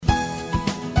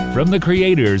from the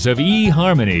creators of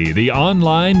eHarmony, the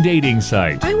online dating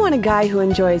site. I want a guy who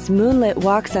enjoys moonlit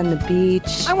walks on the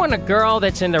beach. I want a girl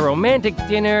that's into romantic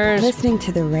dinners, listening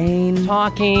to the rain,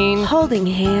 talking, holding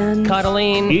hands,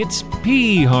 cuddling. It's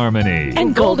eHarmony.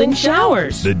 And golden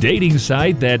showers. The dating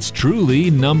site that's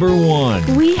truly number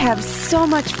one. We have so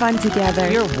much fun together.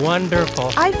 You're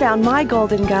wonderful. I found my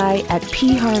golden guy at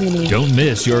eHarmony. Don't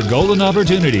miss your golden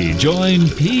opportunity. Join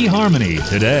eHarmony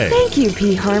today. Thank you,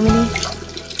 eHarmony.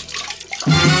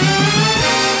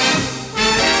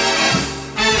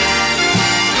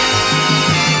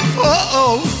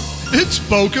 Uh-oh, it's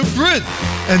Boca Brit,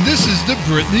 and this is the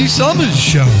Britany Summers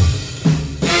Show.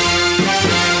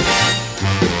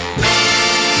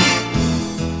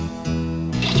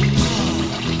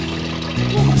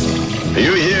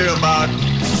 You hear about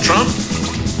Trump?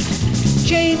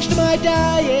 Changed my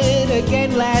diet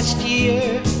again last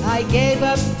year. I gave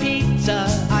up pizza,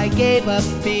 I gave up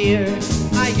beer.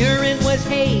 My urine was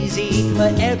hazy,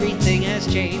 but everything has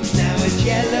changed. Now it's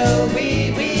yellow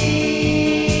wee-wee.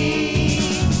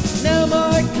 No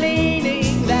more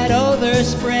cleaning that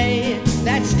overspray.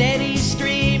 That steady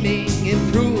streaming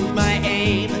improved my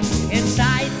aim.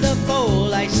 Inside the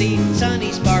bowl I see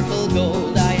sunny sparkle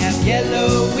gold. I have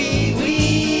yellow wee-wee.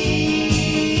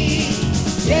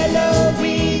 Yellow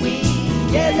wee-wee,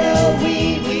 yellow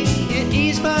wee-wee. It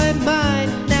eased my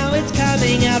mind, now it's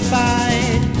coming out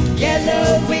fine.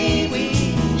 Yellow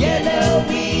wee-wee, yellow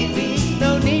wee-wee.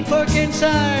 No need for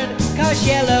concern, cause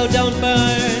yellow don't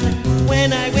burn.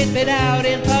 When I whip it out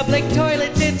in public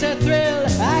toilets, it's a thrill.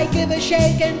 I give a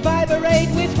shake and vibrate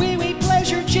with wee-wee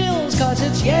pleasure chills, cause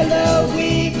it's yellow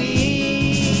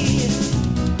wee-wee.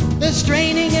 The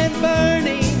straining and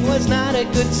burning was not a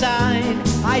good sign.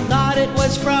 I thought it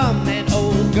was from an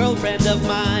old girlfriend of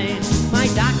mine. My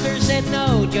doctor said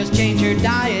no, just change your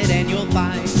diet and you'll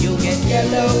find you'll get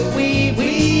yellow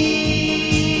wee-wee.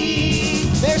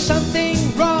 There's something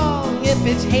wrong if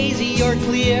it's hazy or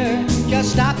clear.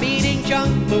 Just stop eating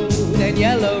junk food and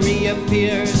yellow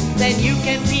reappears. Then you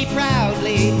can pee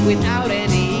proudly without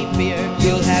any fear.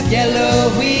 You'll have yellow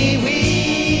wee-wee.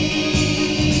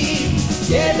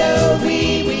 Yellow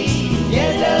wee-wee,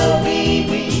 yellow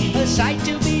wee-wee. A sight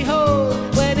to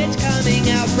behold when it's coming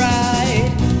out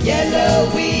bright. Yellow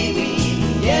wee-wee,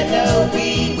 yellow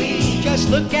wee-wee. Just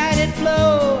look at it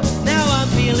flow, now I'm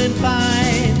feeling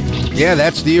fine. Yeah,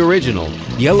 that's the original.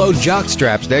 Yellow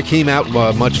jockstraps, that came out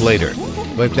much later.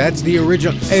 But that's the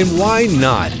original. And why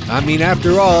not? I mean,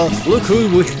 after all, look who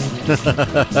we...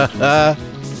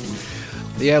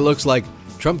 Yeah, it looks like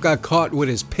Trump got caught with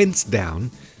his pants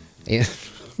down. And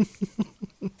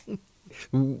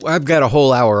I've got a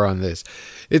whole hour on this.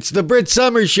 It's the Brit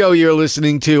Summer Show you're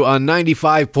listening to on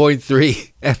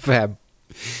 95.3 FM,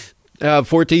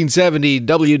 1470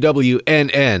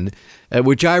 WWNN,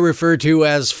 which I refer to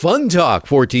as Fun Talk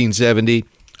 1470,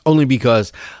 only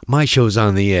because my show's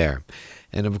on the air.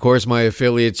 And of course, my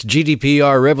affiliates,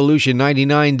 GDPR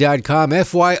Revolution99.com,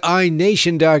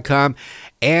 FYINation.com,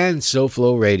 and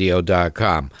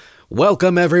SoFloRadio.com.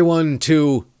 Welcome, everyone,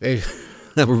 to a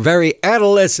very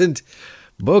adolescent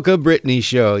Boca Britany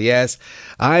show. Yes,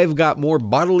 I've got more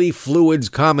bodily fluids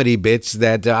comedy bits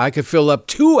that I could fill up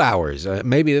 2 hours.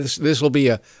 Maybe this will be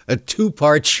a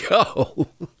two-part show.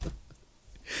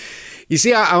 You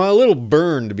see, I'm a little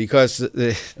burned because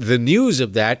the news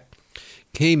of that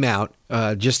came out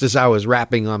just as I was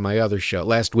wrapping on my other show,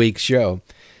 last week's show.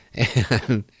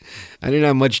 And I didn't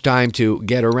have much time to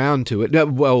get around to it.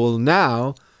 Well,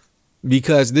 now...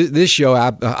 because this show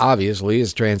obviously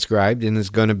is transcribed and is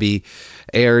going to be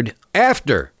aired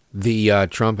after the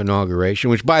Trump inauguration,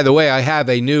 which, by the way, I have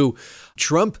a new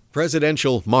Trump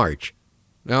presidential march.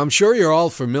 Now, I'm sure you're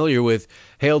all familiar with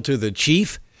Hail to the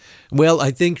Chief. Well, I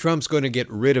think Trump's going to get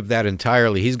rid of that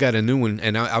entirely. He's got a new one,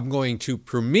 and I'm going to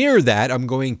premiere that. I'm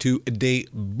going to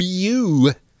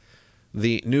debut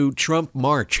the new Trump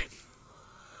march.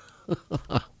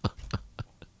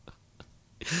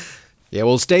 Yeah,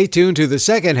 well, stay tuned to the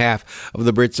second half of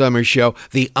the Brit Summer Show,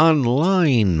 the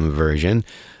online version,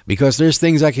 because there's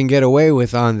things I can get away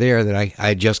with on there that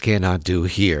I just cannot do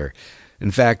here.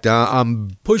 In fact,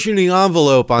 I'm pushing the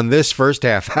envelope on this first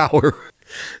half hour.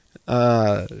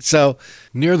 So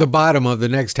near the bottom of the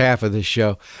next half of the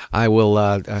show, I will...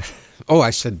 I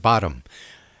said bottom.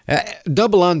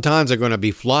 Double entendres are going to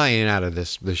be flying out of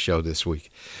this show this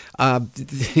week.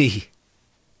 The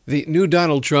new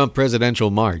Donald Trump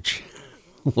presidential march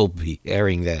will be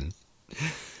airing then.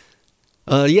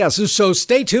 So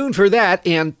stay tuned for that,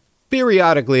 and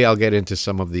periodically I'll get into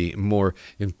some of the more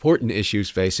important issues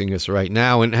facing us right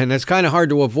now, and it's kind of hard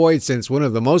to avoid since one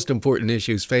of the most important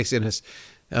issues facing us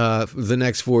the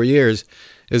next 4 years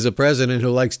is a president who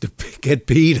likes to get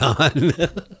peed on.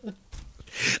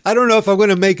 I don't know if I'm going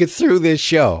to make it through this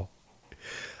show.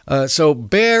 So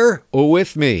bear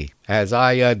with me as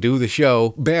I do the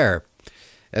show. Bear.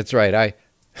 That's right. I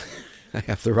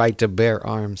have the right to bear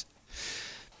arms.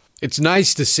 It's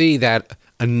nice to see that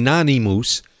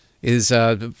Anonymous is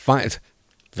fine.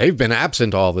 They've been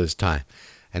absent all this time.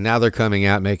 And now they're coming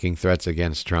out making threats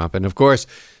against Trump. And of course,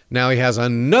 now he has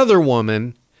another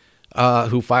woman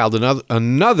who filed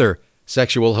another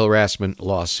sexual harassment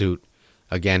lawsuit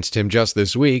against him just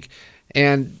this week.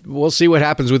 And we'll see what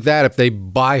happens with that if they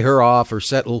buy her off or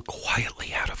settle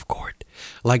quietly out of court.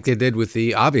 Like they did with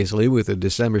the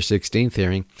December 16th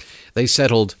hearing. They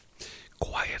settled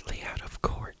quietly out of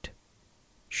court.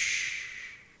 Shh.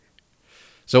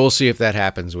 So we'll see if that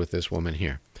happens with this woman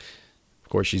here. Of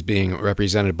course, she's being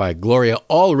represented by Gloria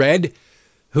Allred,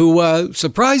 who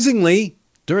surprisingly,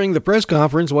 during the press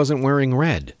conference, wasn't wearing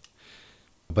red.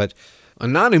 But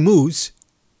Anonymous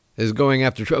is going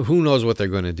after Trump. Who knows what they're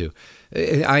going to do?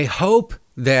 I hope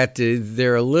that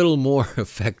they're a little more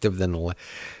effective than,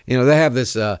 they have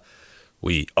this,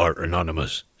 we are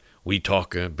anonymous. We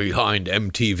talk behind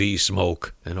MTV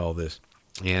smoke and all this.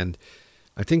 And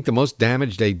I think the most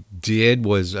damage they did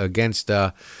was against,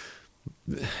 what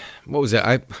was it?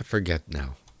 I forget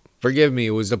now. Forgive me.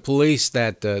 It was the police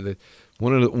that,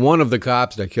 one of the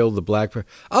cops that killed the black person.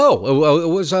 Oh, it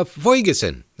was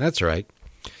Ferguson. That's right.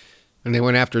 And they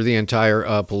went after the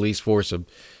entire police force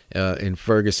in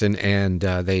Ferguson, and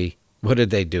what did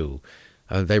they do?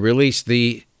 They released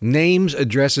the names,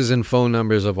 addresses, and phone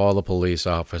numbers of all the police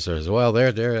officers. Well,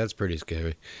 that's pretty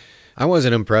scary. I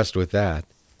wasn't impressed with that.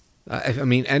 I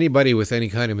mean, anybody with any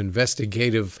kind of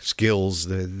investigative skills,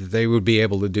 they would be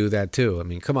able to do that too. I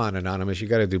mean, come on, Anonymous, you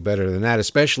got to do better than that,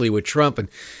 especially with Trump. And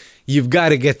you've got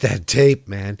to get that tape,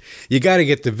 man. You got to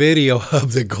get the video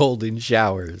of the golden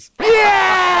showers.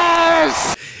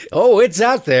 Yes! Oh, it's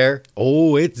out there.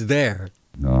 Oh, it's there.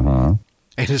 Uh-huh.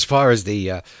 And as far as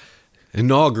the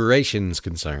inauguration's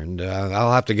concerned,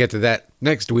 I'll have to get to that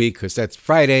next week because that's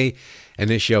Friday, and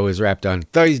this show is wrapped on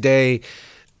Thursday.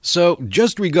 So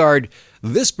just regard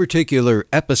this particular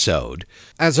episode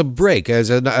as a break,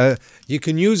 you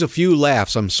can use a few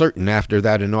laughs, I'm certain, after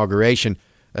that inauguration.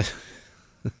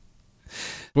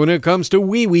 When it comes to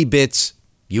wee bits,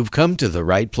 you've come to the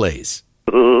right place.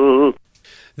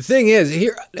 The thing is,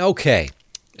 here, okay,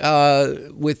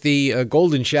 with the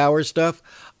golden shower stuff,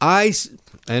 I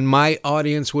and my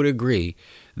audience would agree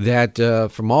that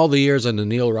from all the years on the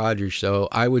Neil Rogers show,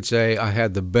 I would say I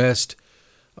had the best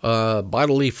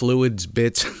bodily fluids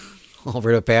bits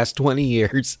over the past 20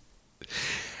 years.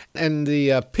 And the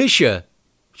pisha,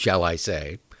 shall I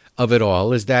say, of it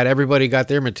all is that everybody got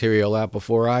their material out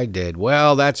before I did.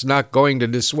 Well, that's not going to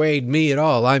dissuade me at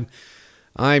all.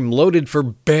 I'm loaded for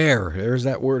bear. There's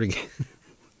that word again.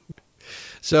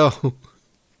 So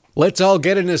let's all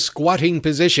get in a squatting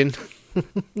position.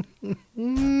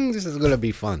 This is going to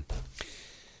be fun.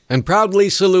 And proudly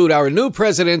salute our new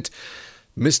president,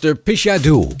 Mr.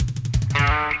 Pishadoo.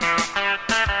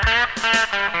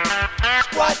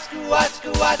 Squat, squat,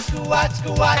 squat, squat,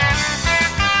 squat.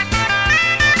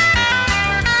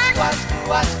 Squat,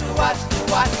 squat, squat,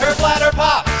 squat. Her bladder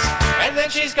pops, and then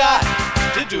she's got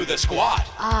to do the squat.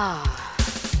 On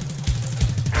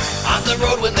the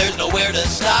road when there's nowhere to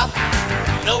stop,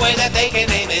 no way that they can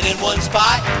aim it in one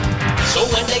spot. So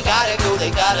when they gotta go,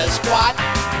 they gotta squat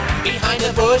behind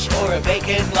a bush or a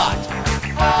vacant lot.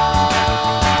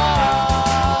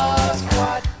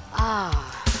 Squat.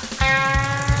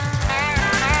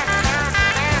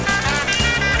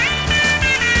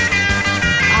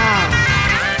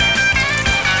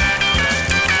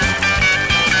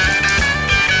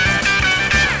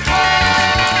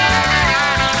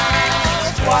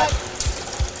 Squat.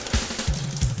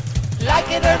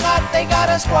 Like it or not, they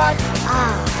gotta squat.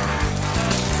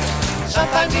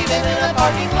 Sometimes even in a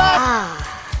parking lot.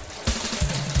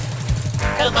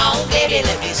 Come on, baby,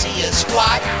 let me see you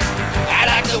squat. I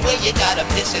like the way you gotta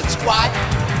piss and squat.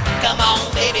 Come on,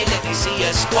 baby, let me see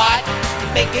you squat.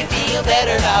 Make me feel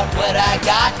better about what I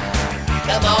got.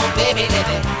 Come on, baby,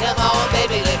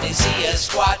 let me see you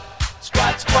squat.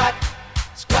 Squat, squat,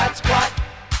 squat, squat,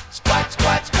 squat,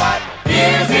 squat, squat.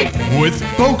 Music With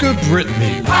Boca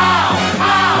Britany.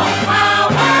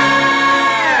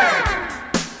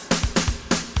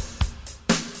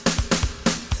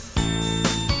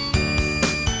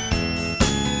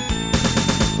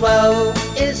 Woe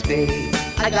is me,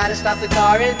 I gotta stop the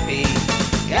car and pee.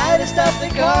 Gotta stop the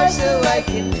car so I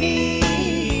can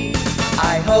pee.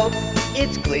 I hope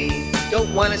it's clean,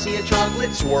 don't wanna see a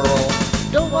chocolate swirl.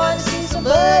 Don't wanna see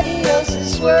somebody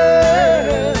else's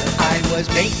swerve. I was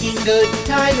making good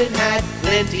time and had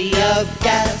plenty of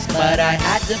gas, but I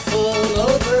had to pull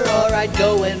over or I'd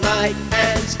go in my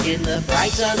pants. In the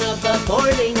bright sun of the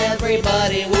morning,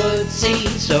 everybody would see,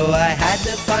 so I had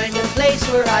to find a place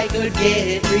where I could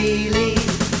get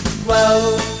relief.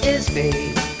 Woe is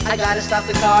me, I gotta stop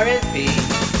the car and pee.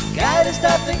 Gotta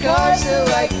stop the car so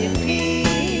I can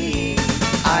pee.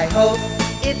 I hope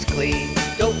it's clean.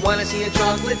 Don't wanna see a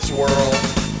chocolate swirl.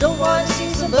 Don't wanna see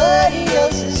somebody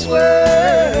else's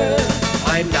swerve.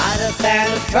 I'm not a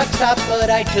fan of truck stops,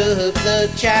 but I took the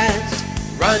chance.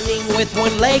 Running with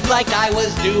one leg like I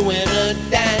was doing a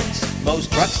dance.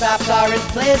 Most truck stops aren't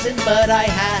pleasant, but I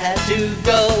had to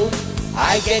go.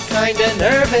 I get kinda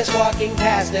nervous walking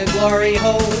past a glory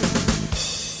hole.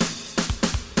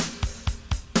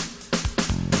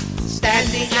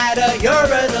 Standing at a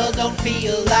urinal don't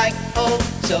feel like home,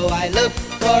 so I looked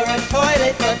for a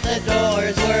toilet, but the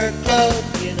doors were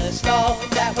closed. In a stall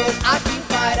that was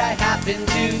occupied, I happened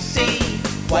to see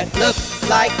what looked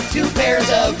like two pairs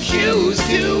of shoes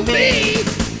to me.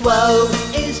 Woe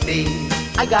is me,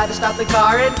 I gotta stop the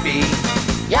car and pee.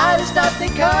 Gotta stop the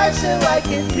car so I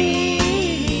can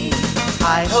pee.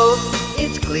 I hope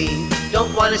it's clean.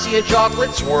 Don't wanna see a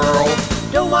chocolate swirl.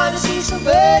 Don't wanna see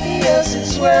somebody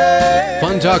else's swerve.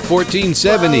 Fun Talk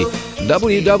 1470,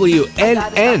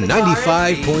 WWNN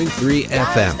 95.3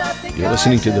 FM. You're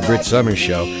listening to The Brit Summer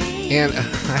Show. And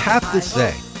I have to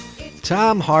say,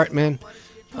 Tom Hartman.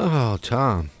 Oh,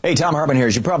 Tom. Hey, Tom Hartman here.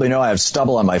 As you probably know, I have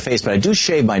stubble on my face, but I do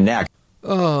shave my neck.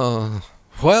 Oh,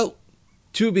 well,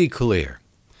 to be clear,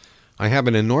 I have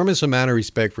an enormous amount of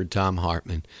respect for Tom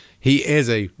Hartman. He is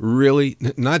a really,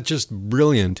 not just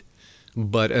brilliant,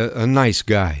 but a nice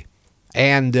guy.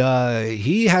 And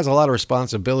he has a lot of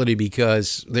responsibility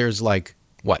because there's like,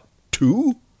 what,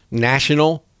 2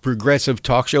 national progressive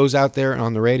talk shows out there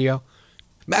on the radio?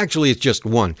 Actually, it's just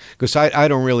one, because I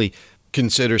don't really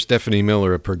consider Stephanie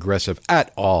Miller a progressive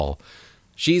at all.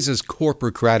 She's as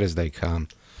corporocrat as they come.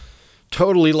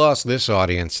 Totally lost this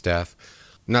audience, Steph.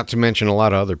 Not to mention a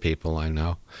lot of other people I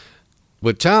know.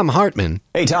 But Tom Hartman...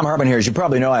 Hey, Tom Hartman here. As you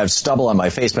probably know, I have stubble on my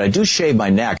face, but I do shave my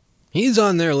neck. He's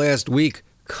on there last week,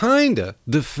 kinda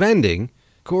defending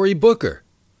Cory Booker.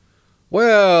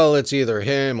 Well, it's either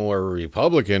him or a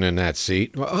Republican in that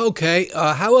seat. Okay,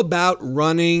 how about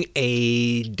running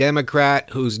a Democrat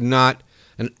who's not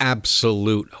an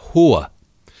absolute hooah?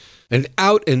 An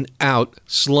out-and-out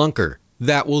slunker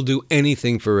that will do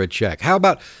anything for a check. How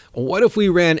about, what if we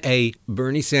ran a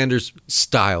Bernie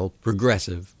Sanders-style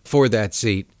progressive for that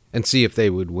seat and see if they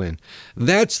would win?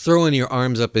 That's throwing your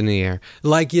arms up in the air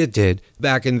like you did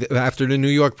back after the New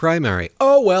York primary.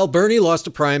 Oh, well, Bernie lost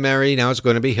a primary. Now it's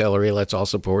going to be Hillary. Let's all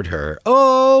support her.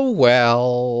 Oh,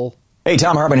 well. Hey,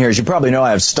 Tom Hartman here. As you probably know,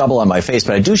 I have stubble on my face,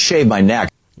 but I do shave my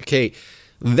neck. Okay,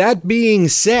 that being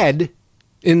said,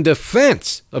 in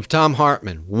defense of Tom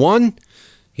Hartman, one,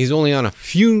 he's only on a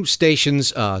few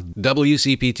stations.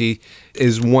 WCPT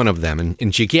is one of them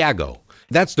in Chicago.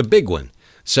 That's the big one.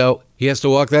 So he has to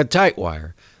walk that tight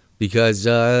wire because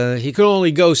he can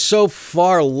only go so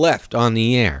far left on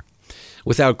the air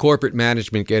without corporate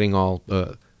management getting all,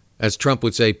 as Trump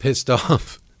would say, pissed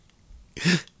off.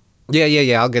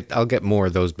 Yeah. I'll get more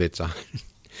of those bits on.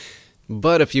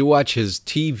 But if you watch his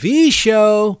TV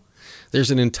show,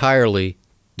 there's an entirely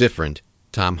different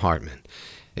Tom Hartman.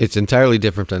 It's entirely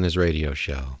different than his radio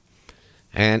show.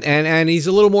 And he's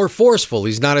a little more forceful.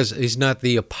 He's not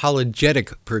the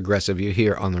apologetic progressive you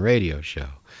hear on the radio show.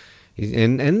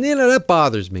 And you know, that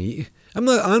bothers me. I'm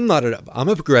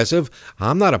a progressive.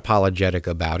 I'm not apologetic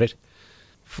about it.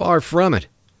 Far from it.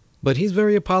 But he's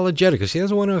very apologetic because he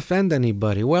doesn't want to offend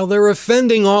anybody. Well, they're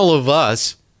offending all of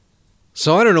us.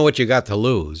 So I don't know what you got to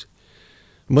lose.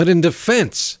 But in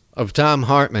defense of Tom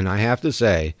Hartman, I have to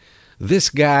say, this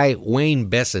guy, Wayne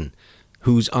Besson,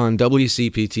 who's on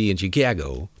WCPT in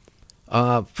Chicago,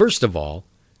 first of all,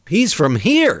 he's from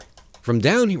here, from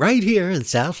down right here in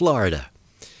South Florida.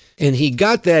 And he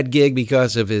got that gig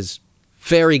because of his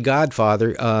fairy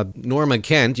godfather, Norma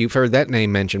Kent. You've heard that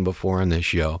name mentioned before on this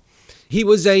show. He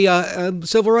was a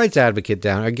civil rights advocate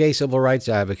down, a gay civil rights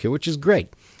advocate, which is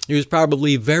great. He was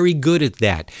probably very good at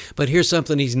that. But here's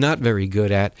something he's not very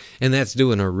good at, and that's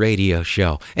doing a radio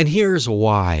show. And here's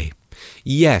why.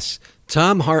 Yes,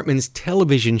 Tom Hartman's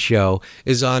television show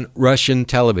is on Russian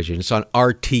television. It's on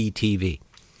RT TV.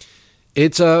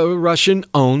 It's a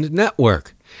Russian-owned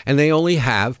network, and they only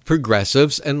have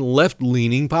progressives and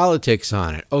left-leaning politics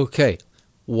on it. Okay,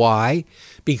 why?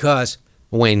 Because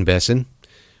Wayne Besson,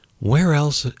 where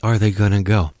else are they going to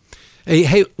go?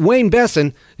 Hey, Wayne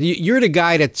Besson, you're the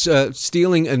guy that's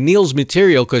stealing Neil's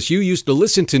material because you used to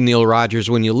listen to Neil Rogers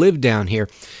when you lived down here.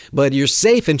 But you're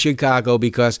safe in Chicago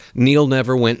because Neil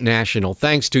never went national,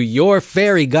 thanks to your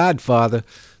fairy godfather,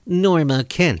 Norma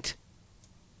Kent.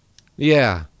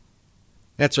 Yeah,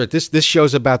 that's right. This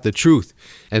show's about the truth.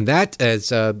 And that, as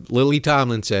Lily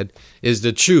Tomlin said, is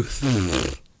the truth.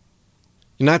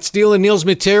 You're not stealing Neil's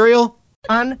material?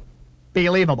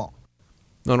 Unbelievable.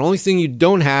 No, the only thing you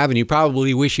don't have, and you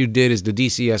probably wish you did, is the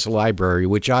DCS library,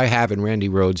 which I have and Randy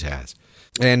Rhodes has.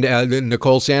 And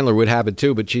Nicole Sandler would have it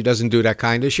too, but she doesn't do that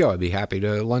kind of show. I'd be happy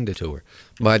to lend it to her.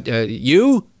 But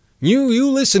you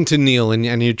listen to Neil,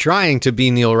 and you're trying to be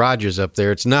Neil Rogers up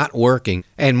there. It's not working.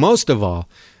 And most of all,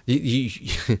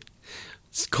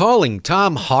 calling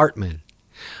Tom Hartman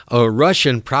a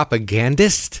Russian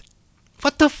propagandist?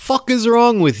 What the fuck is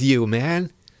wrong with you,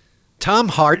 man? Tom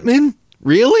Hartman?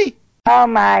 Really? Oh,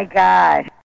 my God.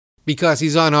 Because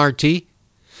he's on RT?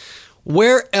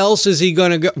 Where else is he going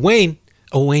to go? Wayne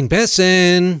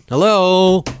Besson.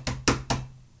 Hello.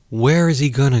 Where is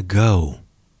he going to go?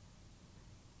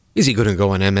 Is he going to go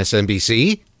on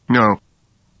MSNBC? No.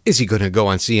 Is he going to go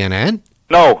on CNN?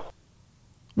 No.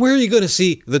 Where are you going to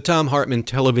see the Tom Hartman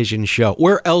television show?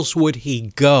 Where else would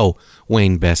he go,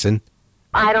 Wayne Besson?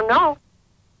 I don't know.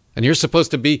 And you're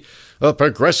supposed to be a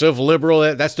progressive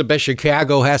liberal. That's the best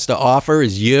Chicago has to offer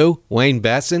is you, Wayne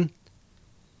Besson,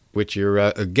 with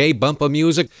your gay bumper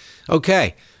music.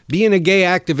 Okay, being a gay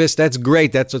activist, that's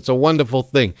great. It's a wonderful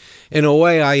thing. In a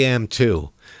way, I am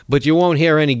too. But you won't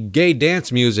hear any gay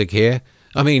dance music here.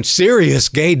 I mean, serious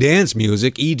gay dance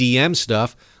music, EDM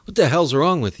stuff. What the hell's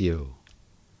wrong with you?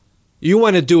 You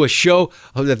want to do a show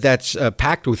that's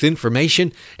packed with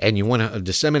information and you want to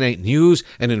disseminate news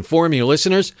and inform your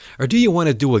listeners? Or do you want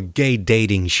to do a gay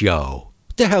dating show?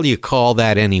 What the hell do you call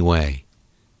that anyway?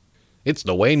 It's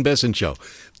the Wayne Besson Show.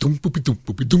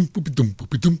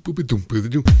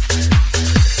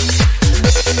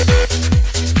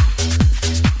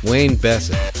 Wayne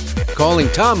Besson calling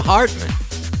Tom Hartman.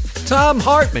 Tom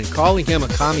Hartman calling him a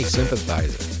commie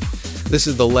sympathizer. This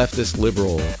is the leftist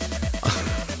liberal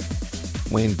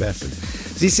Wayne Besson.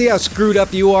 So you see how screwed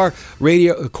up you are,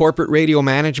 corporate radio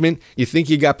management? You think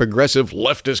you got progressive,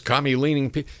 leftist,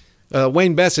 commie-leaning people?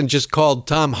 Wayne Besson just called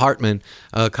Tom Hartman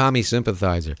a commie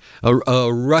sympathizer,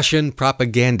 a Russian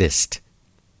propagandist.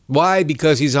 Why?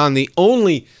 Because he's on the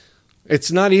only...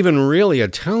 It's not even really a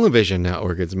television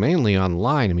network. It's mainly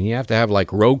online. I mean, you have to have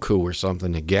like Roku or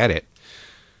something to get it.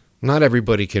 Not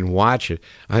everybody can watch it.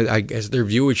 I guess their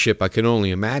viewership, I can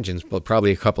only imagine, but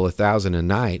probably a couple of thousand a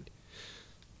night.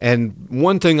 And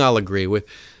one thing I'll agree with,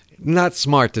 not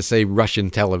smart to say Russian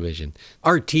television.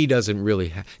 RT doesn't really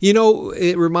have... You know,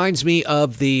 it reminds me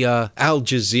of the Al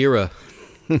Jazeera.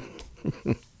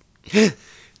 And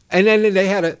then they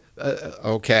had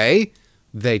okay,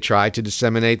 they tried to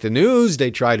disseminate the news.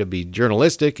 They tried to be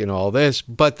journalistic and all this,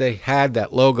 but they had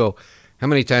that logo. How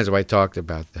many times have I talked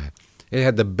about that? It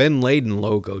had the Ben Laden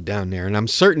logo down there, and I'm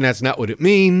certain that's not what it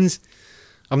means.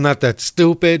 I'm not that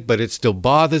stupid, but it still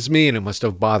bothers me, and it must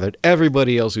have bothered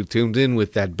everybody else who tuned in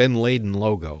with that Ben Laden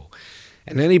logo.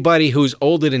 And anybody who's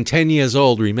older than 10 years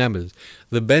old remembers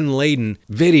the Ben Laden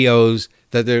videos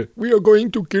that we are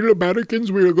going to kill Americans,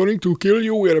 we are going to kill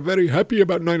you, we are very happy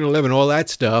about 9/11, all that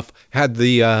stuff had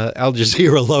the Al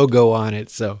Jazeera logo on it.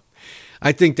 So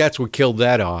I think that's what killed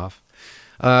that off.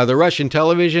 The Russian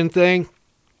television thing,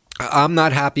 I'm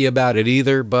not happy about it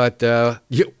either, but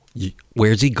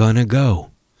where's he gonna go?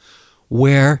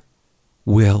 Where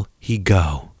will he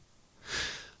go?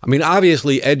 I mean,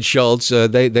 obviously, Ed Schultz,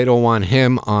 they don't want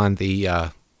him on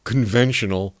the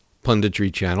conventional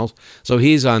punditry channels, so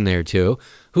he's on there too.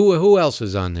 Who else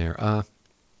is on there?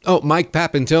 Mike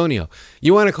Papantonio.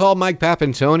 You want to call Mike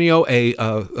Papantonio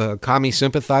a commie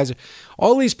sympathizer?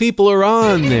 All these people are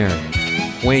on there,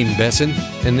 Wayne Besson,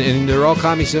 and they're all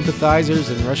commie sympathizers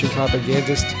and Russian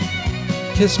propagandists.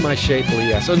 Kiss my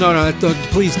shapely ass. Oh, no,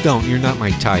 please don't. You're not my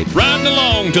type. Riding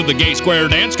along to the gay square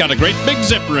dance, got a great big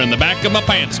zipper in the back of my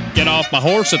pants. Get off my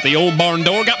horse at the old barn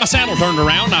door, got my saddle turned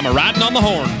around, I'm a-riding on the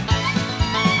horn.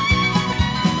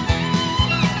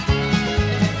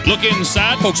 Look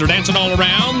inside, folks are dancing all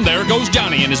around. There goes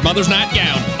Johnny in his mother's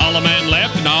nightgown. All a man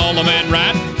left and all a man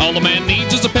right. All a man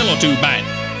needs is a pillow to bite.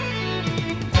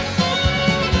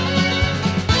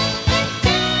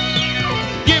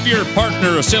 Give your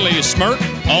partner a silly smirk.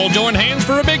 All join hands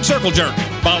for a big circle jerk.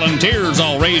 Volunteers,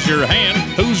 all raise your hand.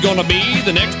 Who's gonna be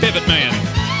the next pivot man?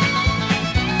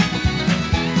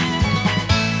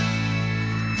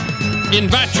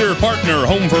 Invite your partner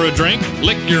home for a drink,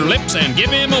 lick your lips, and give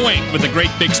him a wink with a great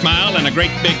big smile and a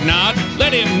great big nod.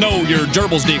 Let him know your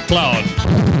gerbils declawed.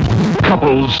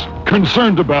 Couples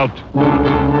concerned about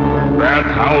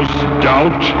bathhouse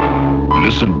doubt.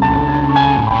 Listen.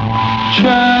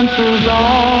 Chances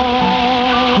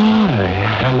are. Hi.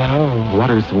 Hello.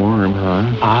 Water's warm,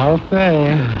 huh? I'll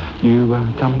say. You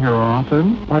come here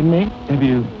often? Pardon me? Have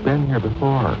you been here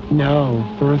before? No,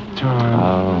 first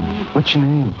time. What's your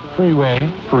name? Freeway.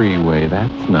 Freeway,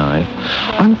 that's nice.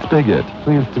 I'm Spigot.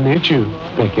 Pleased to meet you,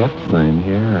 Spigot. Same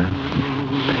here.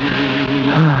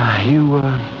 You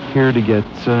here to get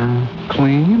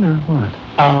clean or what?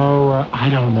 Oh, I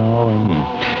don't know.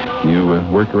 You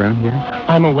work around here?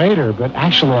 I'm a waiter, but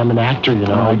actually I'm an actor, you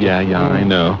know. Oh, yeah, I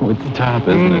know. It's tough,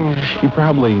 isn't it? You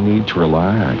probably need to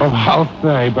relax. Oh, I'll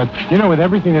say, but, you know, with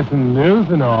everything that's in the news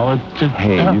and all, it's just...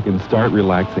 Hey, you can start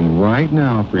relaxing right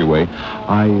now, Freeway.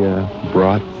 I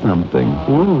brought something.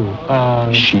 Ooh,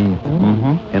 sheath.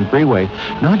 And Freeway,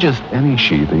 not just any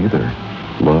sheath either.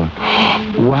 Look.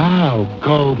 Wow,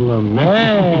 gold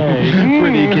lame.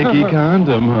 Pretty kicky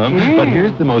condom, huh? But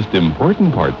here's the most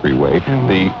important part, Freeway.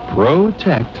 The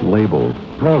Protect label.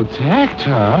 Protect,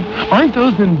 huh? Aren't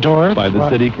those endorsed by the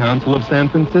City Council of San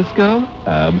Francisco?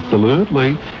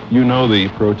 Absolutely. You know the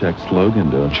Protect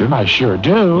slogan, don't you? I sure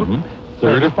do.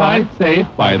 Certified safe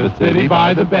by the city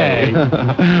by the bay.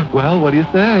 Well, what do you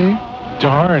say?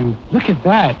 Darn, look at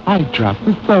that. I dropped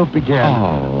the soap again.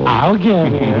 Oh. I'll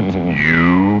get it.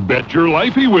 You bet your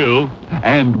life he will.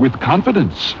 And with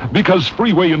confidence. Because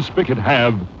Freeway and Spigot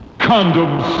have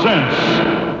condom sense.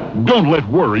 Don't let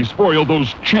worry spoil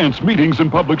those chance meetings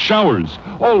in public showers.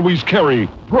 Always carry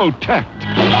Protect.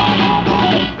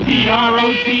 Protect.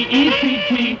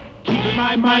 Keeping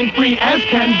my mind free as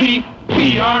can be. Protect.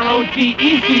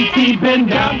 Been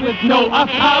down with no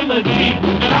apology.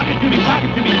 Talk it to me, talk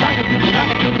it to me, talk it to me, talk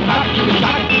it to me, talk it to me,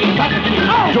 talk it to me, talk it to me.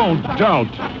 Oh! Don't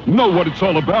doubt. Know what it's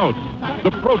all about.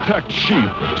 The Protect sheath,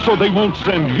 so they won't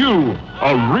send you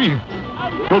a wreath.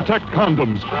 Protect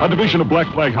Condoms, a division of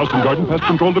Black Flag House and Garden Pest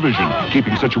Control Division,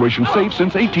 keeping situations safe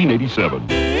since 1887.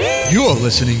 You're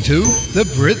listening to The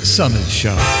Brit Summers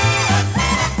Show.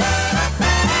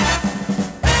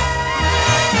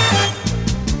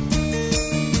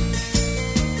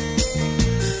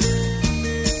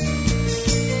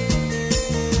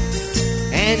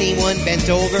 Anyone bent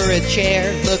over a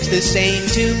chair looks the same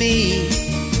to me.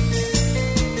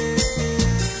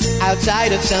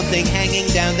 Outside of something hanging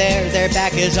down there, their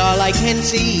back is all I can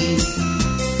see.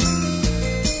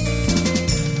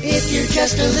 If you're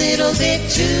just a little bit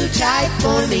too tight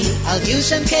for me, I'll use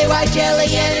some KY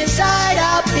jelly and inside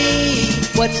I'll be.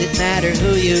 What's it matter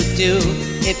who you do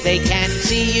if they can't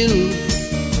see you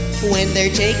when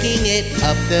they're taking it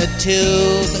up the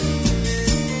tube?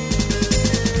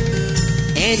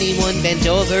 Anyone bent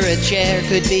over a chair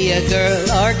could be a girl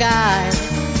or guy.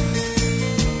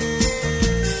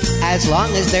 As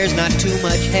long as there's not too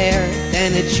much hair,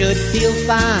 then it should feel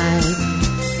fine.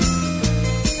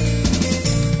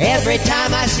 Every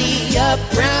time I see a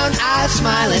brown eye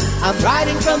smiling, I'm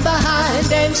riding from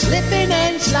behind and slipping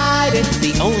and sliding.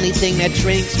 The only thing that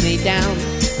shrinks me down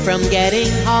from getting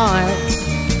hard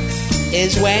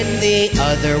is when the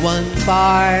other one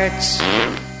farts.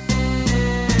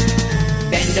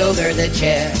 Bend over the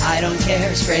chair, I don't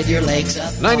care, spread your legs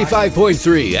up.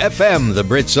 95.3 FM, The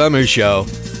Brit Summers Show.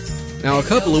 Now, a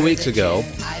couple of weeks ago,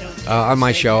 on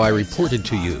my show, I reported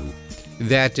to you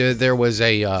that there was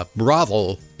a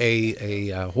brothel, a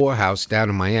whorehouse down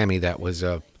in Miami that was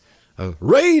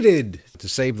raided to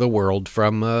save the world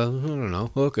from,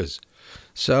 hookers.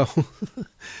 So,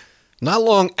 not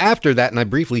long after that, and I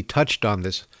briefly touched on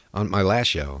this on my last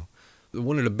show,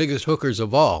 one of the biggest hookers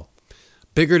of all,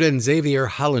 bigger than Xavier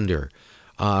Hollander,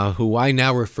 who I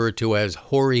now refer to as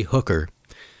Hoary Hooker,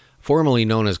 formerly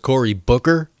known as Cory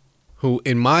Booker, who,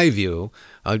 in my view,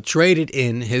 traded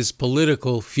in his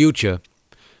political future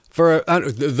for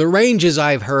the ranges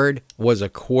I've heard was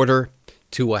 $250,000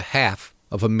 to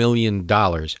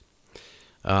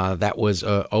 $500,000 that was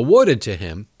awarded to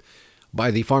him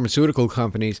by the pharmaceutical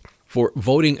companies for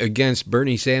voting against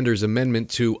Bernie Sanders'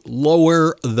 amendment to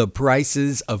lower the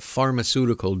prices of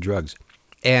pharmaceutical drugs.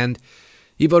 And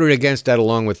he voted against that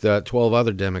along with 12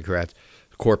 other Democrats,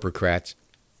 corporate-crats.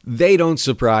 They don't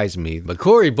surprise me. But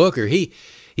Cory Booker, he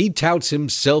touts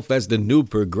himself as the new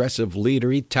progressive leader.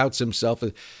 He touts himself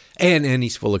as, and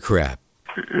he's full of crap.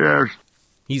 Yes.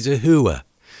 He's a hooah.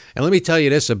 And let me tell you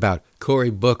this about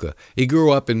Cory Booker. He grew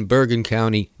up in Bergen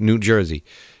County, New Jersey.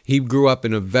 He grew up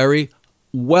in a very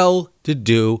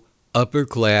well-to-do,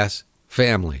 upper-class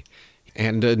family.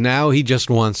 And now he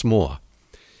just wants more.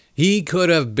 He could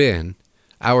have been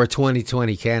our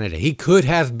 2020 candidate. He could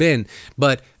have been,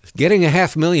 but getting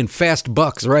 $500,000 fast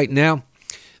bucks right now,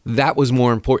 that was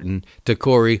more important to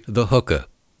Cory the hooker.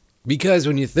 Because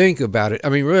when you think about it, I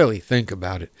mean, really think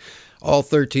about it, all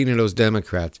 13 of those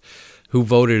Democrats who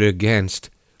voted against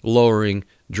lowering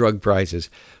drug prices,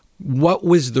 what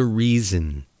was the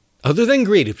reason? Other than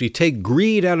greed, if you take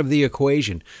greed out of the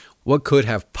equation, what could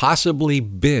have possibly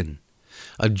been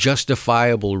a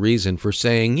justifiable reason for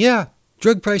saying, yeah,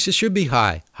 drug prices should be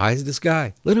high. High as the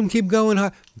sky. Let them keep going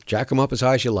high. Jack them up as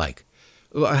high as you like.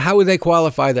 How would they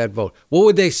qualify that vote? What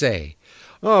would they say?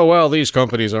 Oh, well, these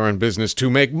companies are in business to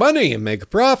make money and make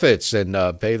profits and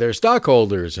pay their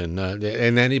stockholders. And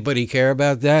anybody care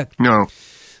about that? No.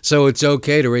 So it's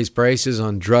okay to raise prices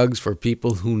on drugs for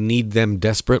people who need them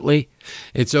desperately.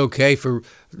 It's okay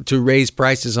to raise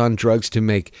prices on drugs to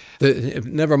make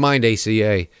never mind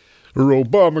ACA or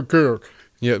Obamacare.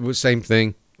 Yeah, same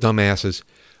thing, dumbasses.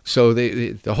 So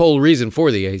the whole reason for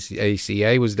the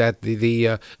ACA was that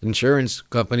the insurance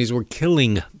companies were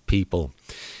killing people.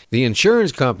 The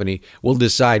insurance company will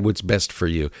decide what's best for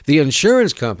you. The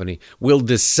insurance company will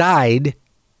decide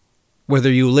whether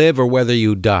you live or whether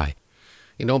you die.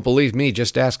 You don't believe me?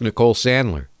 Just ask Nicole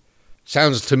Sandler.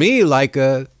 Sounds to me like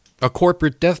a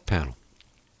corporate death panel.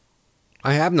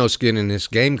 I have no skin in this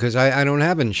game because I don't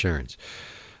have insurance.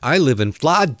 I live in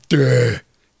Florida,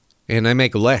 and I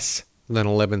make less than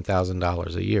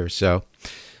 $11,000 a year. So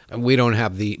we don't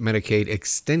have the Medicaid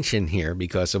extension here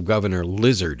because of Governor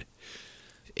Lizard.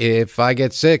 If I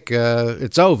get sick,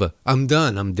 it's over. I'm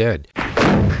done. I'm dead.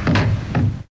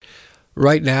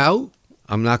 Right now,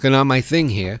 I'm knocking on my thing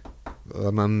here.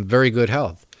 I'm in very good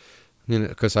health,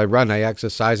 because I run, I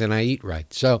exercise, and I eat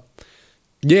right. So,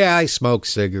 yeah, I smoke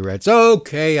cigarettes.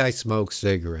 Okay, I smoke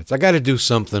cigarettes. I got to do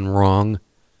something wrong.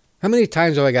 How many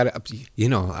times have I got to,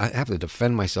 I have to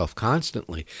defend myself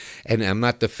constantly. And I'm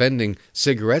not defending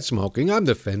cigarette smoking. I'm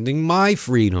defending my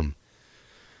freedom.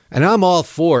 And I'm all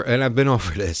for, and I've been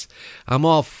over this, I'm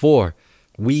all for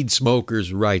weed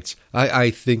smokers' rights.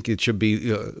 I think it should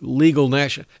be legal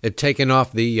national, taken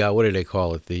off the, what do they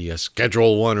call it, the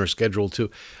Schedule 1 or Schedule 2.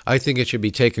 I think it should be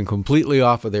taken completely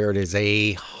off of there. It is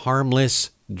a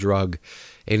harmless drug.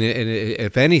 And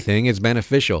if anything, it's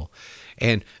beneficial.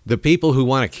 And the people who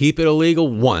want to keep it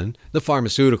illegal, one, the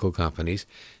pharmaceutical companies,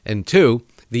 and two,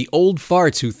 the old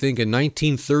farts who think a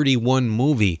 1931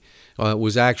 movie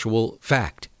was actual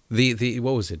fact.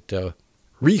 What was it?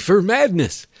 Reefer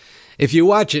Madness. If you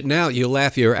watch it now, you'll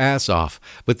laugh your ass off.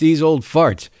 But these old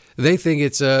farts, they think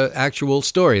it's an actual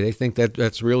story. They think that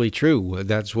that's really true.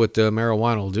 That's what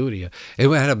marijuana will do to you. It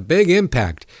had a big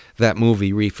impact, that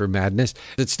movie, Reefer Madness.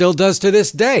 It still does to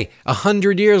this day,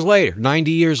 100 years later, 90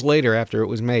 years later after it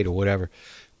was made or whatever.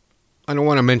 I don't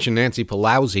want to mention Nancy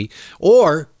Pelosi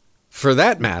or, for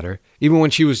that matter, even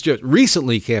when she was just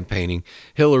recently campaigning,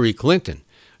 Hillary Clinton.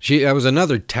 That was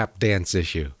another tap dance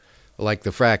issue, like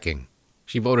the fracking.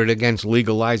 She voted against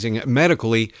legalizing it,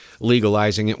 medically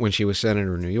legalizing it when she was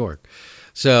senator in New York.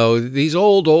 So these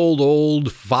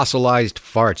old fossilized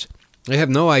farts, they have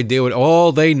no idea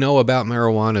all they know about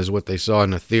marijuana is what they saw in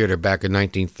the theater back in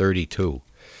 1932.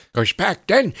 Because back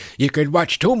then, you could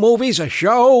watch 2 movies, a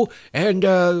show, and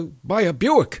buy a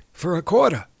Buick for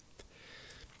 $25.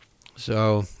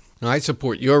 So I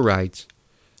support your rights.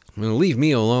 Leave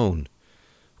me alone.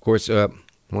 Of course,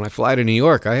 when I fly to New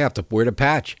York, I have to wear the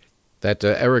patch. That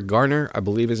Eric Garner, I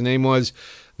believe his name was,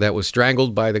 that was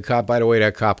strangled by the cop. By the way,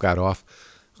 that cop got off.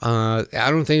 I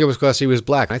don't think it was because he was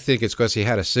black. I think it's because he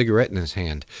had a cigarette in his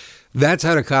hand. That's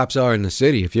how the cops are in the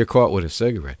city if you're caught with a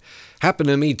cigarette. Happened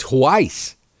to me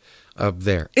twice up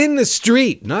there. In the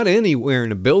street, not anywhere in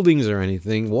the buildings or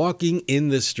anything. Walking in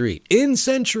the street. In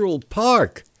Central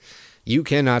Park. You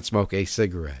cannot smoke a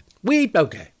cigarette. Weed?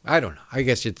 Okay. I don't know. I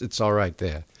guess it's all right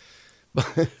there.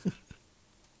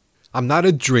 I'm not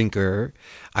a drinker.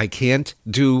 I can't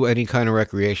do any kind of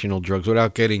recreational drugs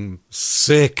without getting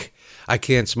sick. I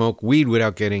can't smoke weed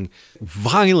without getting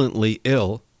violently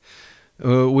ill,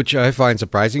 which I find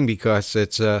surprising because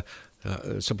it's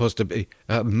supposed to be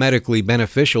medically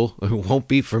beneficial. It won't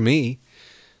be for me.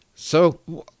 So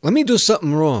let me do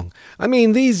something wrong. I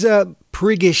mean, these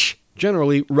priggish,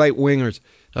 generally right-wingers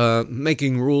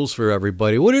making rules for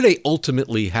everybody, what do they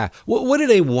ultimately have? What do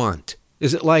they want?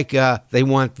 Is it like they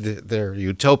want their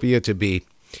utopia to be,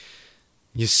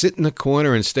 you sit in the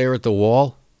corner and stare at the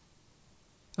wall?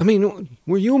 I mean,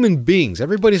 we're human beings.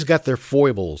 Everybody's got their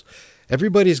foibles.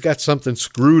 Everybody's got something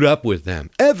screwed up with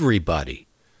them. Everybody.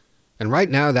 And right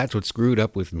now, that's what's screwed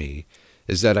up with me,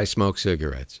 is that I smoke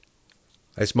cigarettes.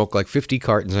 I smoke like 50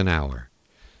 cartons an hour.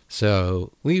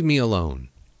 So leave me alone.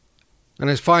 And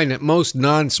I find that most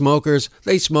non-smokers,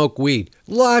 they smoke weed.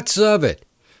 Lots of it.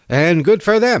 And good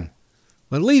for them.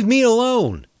 But leave me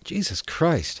alone. Jesus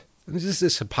Christ. There's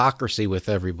this hypocrisy with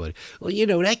everybody. Well,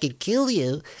 that could kill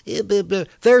you.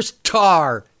 There's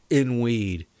tar in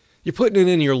weed. You're putting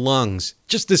it in your lungs.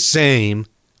 Just the same.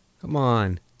 Come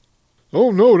on.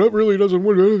 Oh, no, that really doesn't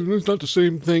work. It's not the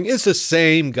same thing. It's the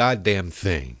same goddamn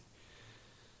thing.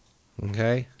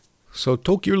 Okay? So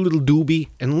toke your little doobie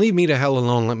and leave me to hell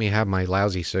alone. Let me have my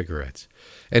lousy cigarettes.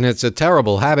 And it's a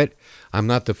terrible habit. I'm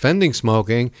not defending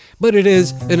smoking, but it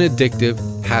is an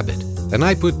addictive habit. And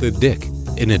I put the dick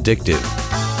in addictive.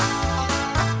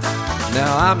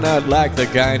 Now, I'm not like the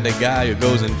kind of guy who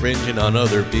goes infringing on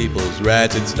other people's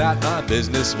rights. It's not my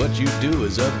business. What you do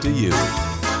is up to you.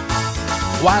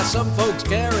 Why some folks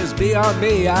care is beyond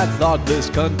me. I thought this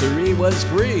country was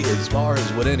free as far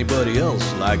as what anybody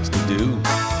else likes to do.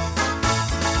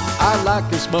 I like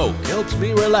to smoke, helps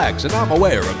me relax, and I'm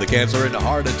aware of the cancer and the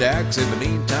heart attacks. In the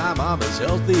meantime, I'm as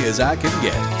healthy as I can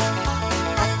get.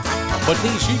 But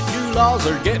these chic new laws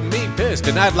are getting me pissed,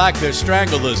 and I'd like to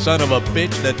strangle the son of a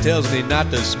bitch that tells me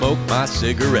not to smoke my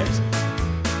cigarette.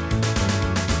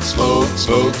 Smoke,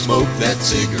 smoke, smoke that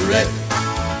cigarette.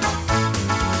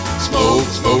 Smoke,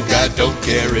 smoke, I don't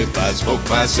care if I smoke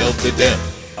myself to death.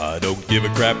 I don't give a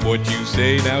crap what you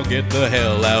say, now get the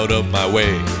hell out of my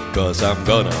way, 'cause I'm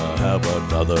gonna have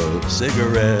another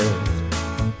cigarette.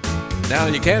 Now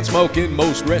you can't smoke in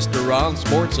most restaurants,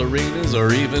 sports arenas,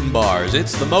 or even bars.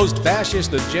 It's the most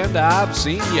fascist agenda I've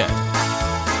seen yet.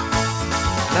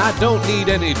 Now I don't need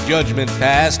any judgment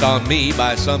passed on me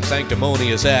by some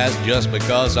sanctimonious ass just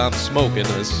because I'm smoking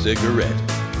a cigarette.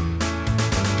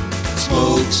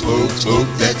 Smoke, smoke, smoke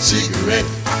that cigarette.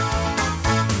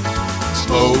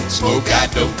 Smoke, smoke, I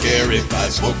don't care if I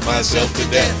smoke myself to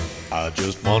death. I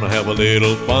just wanna have a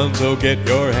little fun, so get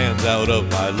your hands out of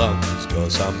my lungs,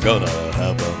 'cause I'm gonna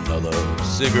have another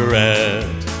cigarette.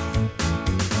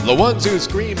 The ones who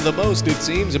scream the most, it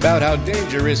seems, about how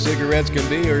dangerous cigarettes can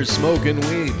be are smoking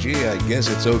weed. Gee, I guess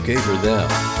it's okay for them.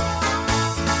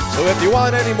 So if you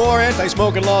want any more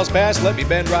anti-smoking laws passed, let me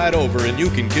bend right over and you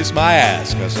can kiss my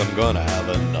ass, 'cause I'm gonna have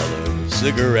another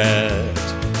cigarette.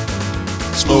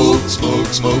 Smoke, smoke,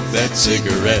 smoke that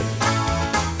cigarette.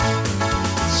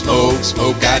 Smoke,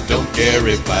 smoke, I don't care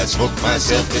if I smoke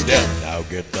myself to death. Now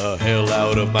get the hell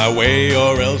out of my way,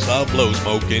 or else I'll blow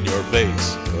smoke in your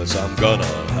face, 'cause I'm gonna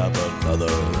have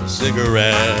another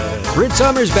cigarette. Brit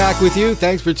Summers back with you.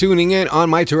 Thanks for tuning in on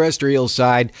my terrestrial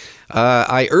side.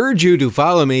 I urge you to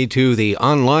follow me to the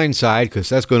online side, because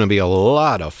that's going to be a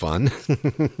lot of fun.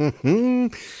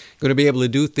 Going to be able to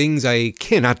do things I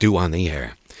cannot do on the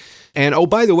air. And, oh,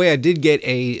 by the way, I did get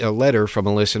a letter from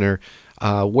a listener.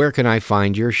 Where can I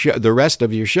find your show, the rest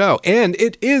of your show? And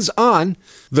it is on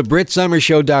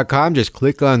thebritsummershow.com. Just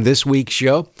click on this week's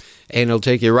show, and it'll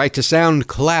take you right to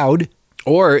SoundCloud.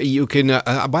 Or you can,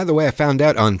 by the way, I found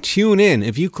out on TuneIn.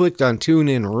 If you clicked on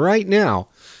TuneIn right now,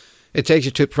 it takes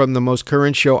you to from the most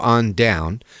current show on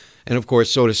down. And, of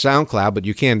course, so does SoundCloud, but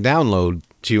you can't download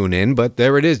TuneIn. But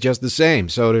there it is, just the same.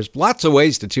 So there's lots of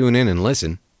ways to tune in and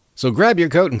listen. So grab your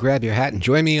coat and grab your hat and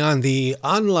join me on the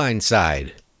online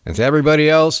side. And to everybody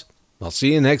else, I'll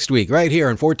see you next week right here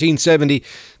on 1470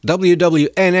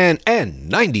 WWNN and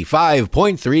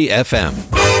 95.3 FM.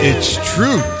 It's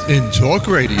truth in talk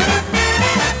radio.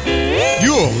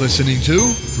 You're listening to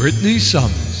Britany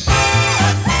Summers.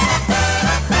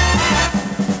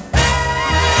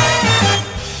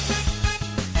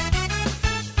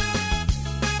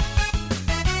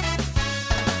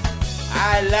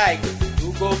 I like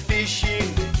to go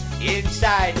fishing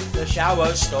inside the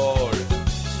shower stall.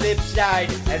 Slip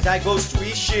slide as I go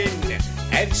swishing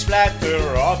and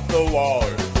splatter off the wall.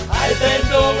 I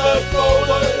bend over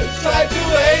forward, try to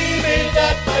aim it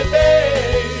at my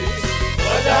face,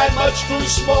 but I'm much too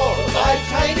small, my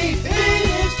tiny thing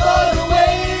is far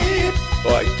away.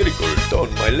 I trickled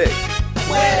on my leg.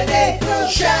 When April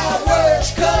showers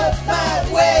come my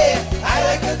way, I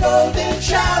like a golden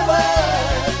shower.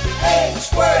 Egg,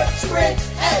 squirt, spritz,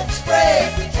 and spray,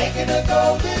 taking a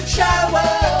golden shower.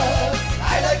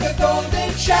 I like a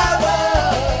golden shower.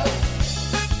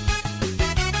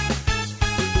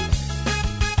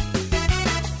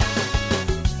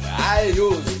 I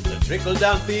use the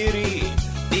trickle-down theory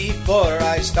before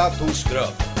I start to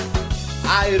scrub.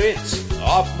 I rinse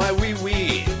off my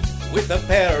wee-wee with a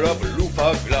pair of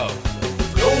loofah gloves.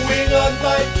 Blowing on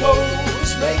my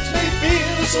toes makes me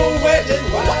feel so wet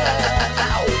and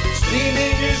wild.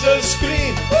 Screaming is a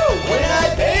scream when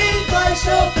I paint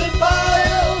myself in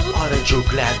bile. Aren't you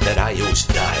glad that I use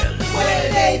style?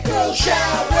 When April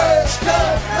showers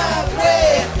come my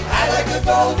way. I like a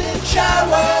golden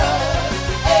shower.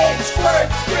 Eggs, squirt,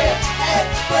 spritz, and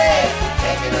spray.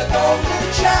 Taking a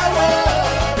golden shower.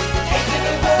 Taking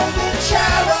a golden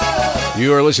shower.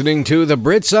 You are listening to The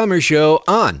Brit Summer Show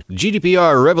on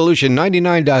GDPR Revolution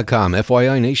 99.com,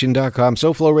 FYINation.com,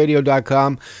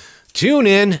 SoFloRadio.com,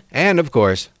 TuneIn, and of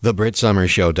course,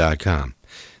 TheBritSummerShow.com.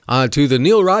 To the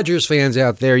Neil Rogers fans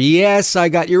out there, yes, I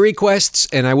got your requests,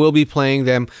 and I will be playing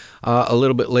them a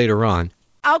little bit later on.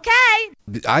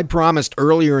 Okay. I promised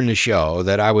earlier in the show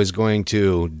that I was going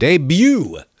to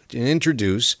debut and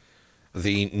introduce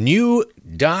the new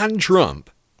Don Trump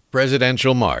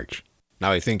Presidential March.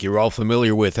 Now, I think you're all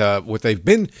familiar with what they've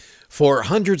been for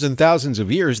hundreds and thousands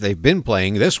of years. They've been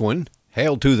playing this one,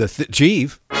 Hail to the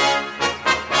Chief.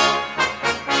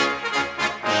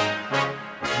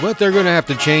 But they're going to have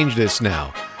to change this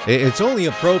now. It's only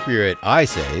appropriate, I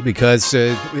say, because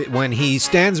when he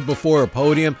stands before a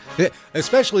podium,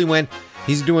 especially when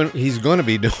he's going to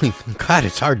be doing, God,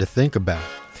 it's hard to think about.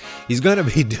 He's going to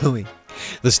be doing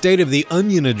the State of the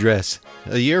Union address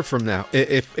a year from now,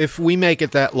 if we make it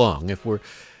that long, if we're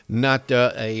not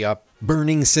a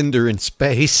burning cinder in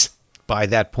space by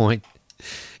that point.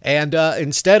 And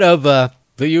instead of the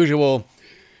usual,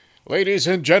 ladies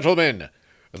and gentlemen,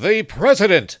 the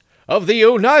President of the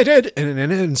United,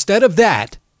 and instead of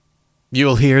that,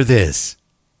 you'll hear this.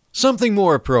 Something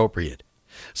more appropriate.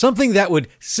 Something that would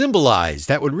symbolize,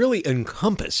 that would really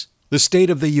encompass the State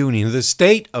of the Union, the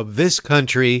state of this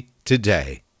country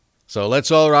today. So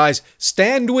let's all rise,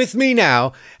 stand with me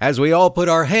now, as we all put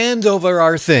our hands over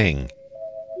our thing.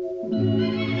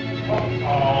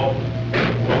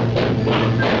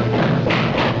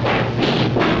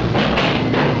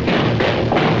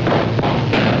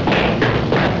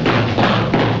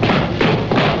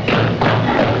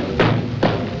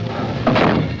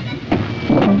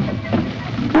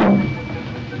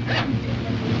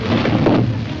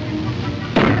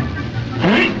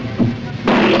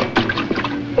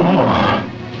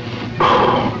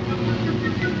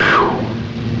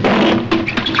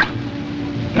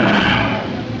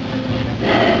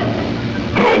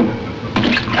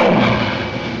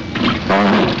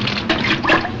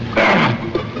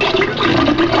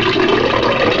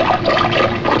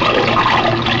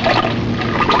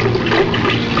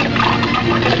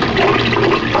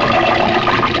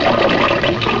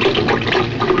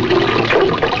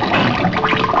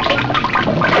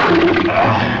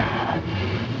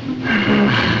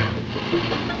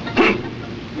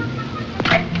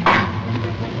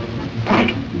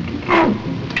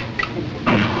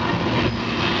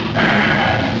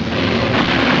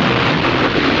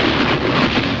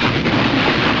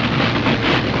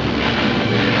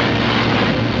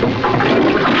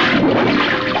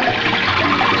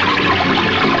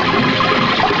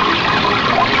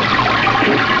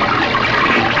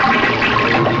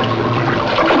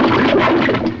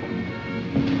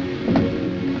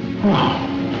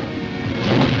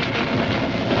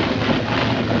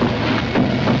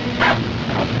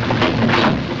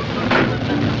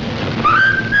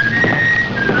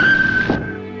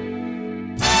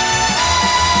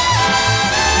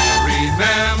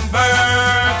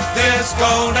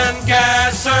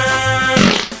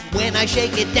 I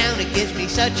shake it down, it gives me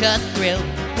such a thrill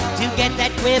to get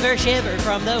that quiver shiver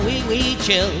from the wee wee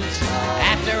chills.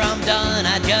 After I'm done,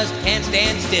 I just can't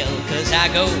stand still, 'cause I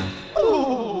go,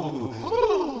 ooh,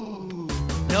 ooh.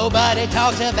 Nobody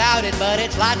talks about it, but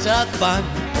it's lots of fun.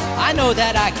 I know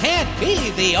that I can't be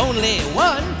the only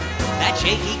one. That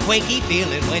shaky, quaky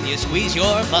feeling when you squeeze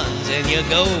your buns and you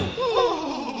go,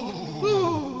 ooh,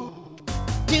 ooh.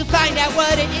 To find out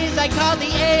what it is, I called the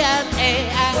AMA,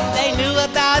 and they knew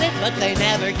about it, but they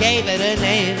never gave it a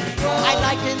name. I'd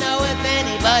like to know if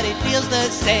anybody feels the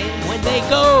same when they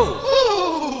go,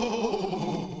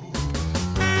 ooh.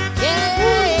 Yeah.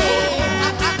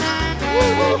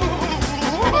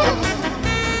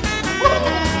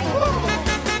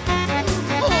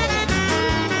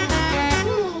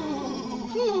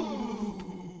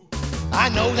 I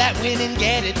know that women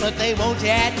get it, but they won't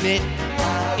admit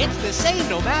it's the same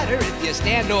no matter if you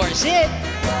stand or sit.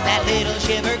 That little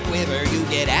shiver quiver you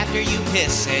get after you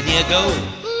piss and you go,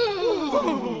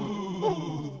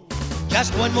 ooh.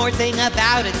 Just one more thing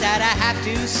about it that I have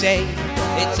to say.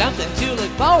 It's something to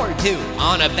look forward to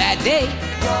on a bad day.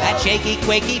 That shaky,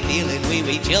 quaky feeling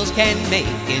wee chills can make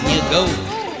and you go.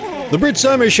 The Brit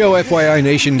Summer Show,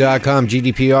 FYINation.com,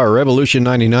 GDPR,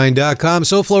 Revolution99.com,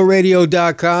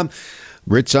 SoFloRadio.com.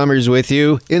 Brit Summers with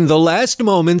you in the last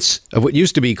moments of what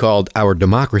used to be called our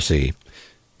democracy.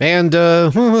 And,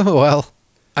 well,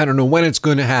 I don't know when it's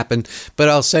going to happen, but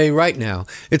I'll say right now,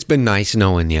 it's been nice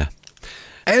knowing you.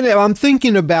 And I'm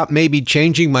thinking about maybe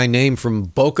changing my name from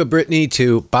Boca Britany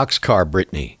to Boxcar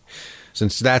Britany,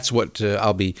 since that's what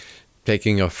I'll be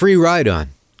taking a free ride on,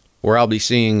 where I'll be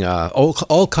seeing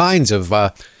all kinds of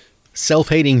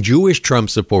self-hating Jewish Trump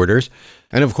supporters,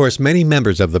 and of course many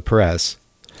members of the press.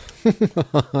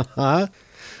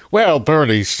 Well,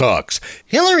 Bernie sucks.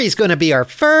 Hillary's going to be our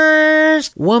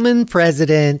first woman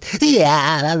president.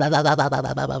 Yeah.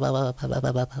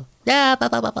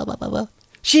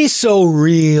 She's so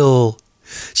real.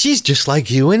 She's just like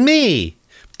you and me.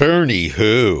 Bernie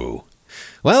who?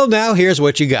 Well, now here's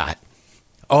what you got.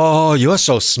 Oh, you're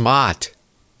so smart,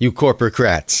 you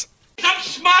corporocrats. I'm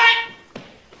smart,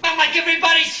 not like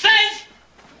everybody says.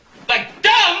 Like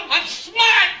dumb, I'm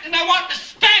smart, and I want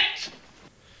respect.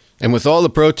 And with all the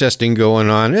protesting going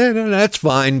on, that's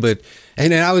fine. But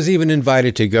and I was even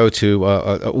invited to go to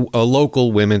a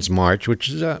local women's march, which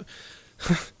is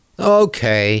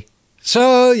okay.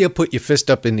 So you put your fist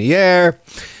up in the air.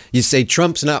 You say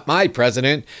Trump's not my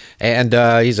president, and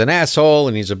he's an asshole,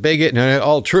 and he's a bigot, and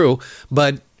all true.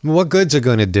 But what good's it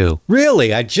going to do?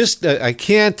 Really, I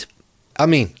can't. I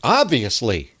mean,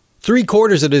 obviously,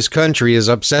 3/4 of this country is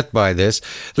upset by this.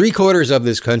 3/4 of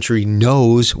this country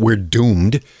knows we're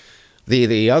doomed.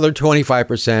 The other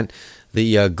 25%,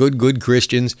 the good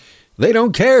Christians, they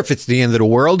don't care if it's the end of the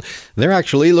world. They're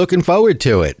actually looking forward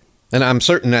to it. And I'm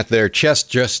certain that their chest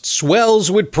just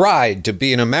swells with pride to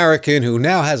be an American who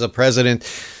now has a president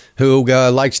who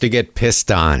likes to get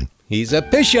pissed on. He's a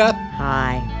Pisha.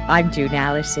 Hi, I'm June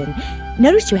Allison.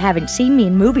 Notice you haven't seen me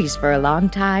in movies for a long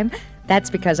time. That's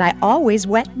because I always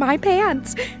wet my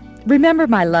pants. Remember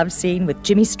my love scene with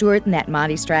Jimmy Stewart in that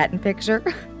Monty Stratton picture?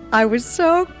 I was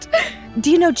soaked.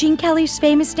 Do you know Gene Kelly's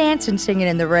famous dance and Singing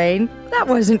in the Rain? That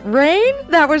wasn't rain,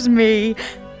 that was me.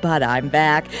 But I'm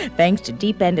back, thanks to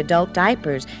Deep End adult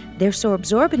diapers. They're so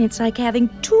absorbent, it's like having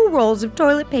 2 rolls of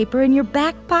toilet paper in your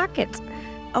back pocket.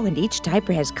 Oh, and each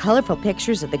diaper has colorful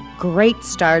pictures of the great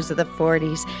stars of the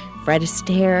 40s. Fred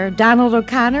Astaire, Donald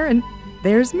O'Connor, and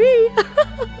there's me.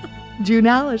 June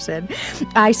Allison.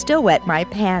 I still wet my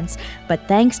pants, but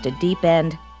thanks to Deep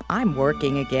End, I'm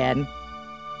working again.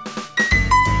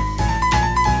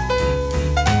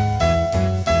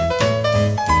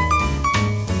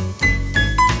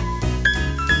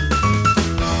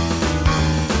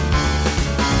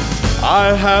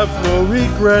 I have no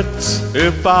regrets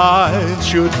if I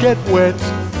should get wet.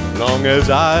 Long as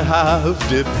I have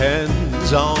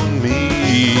depends on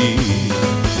me.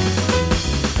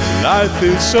 Life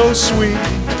is so sweet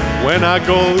when I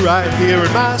go right here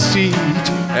in my seat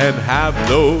and have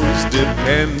those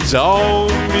depends on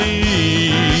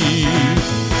me.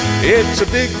 It's a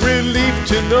big relief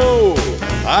to know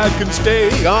I can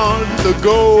stay on the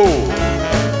go.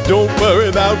 Don't worry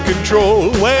about control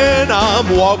when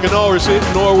I'm walking or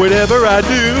sitting or whatever I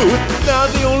do. Now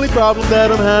the only problem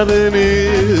that I'm having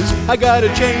is I gotta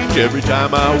change every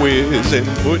time I whiz and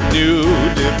put new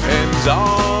depends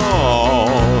on.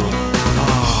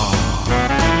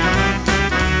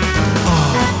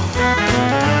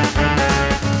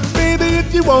 Baby,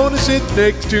 if you wanna sit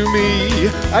next to me,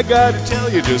 I gotta tell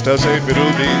you just how safe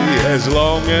it'll be as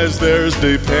long as there's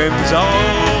depends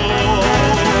on.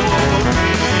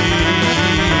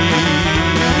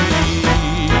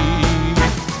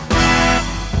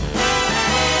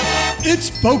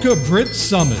 It's Boca Brit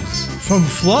Summers, from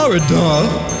Florida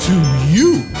to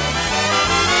you.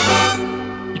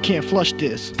 You can't flush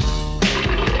this.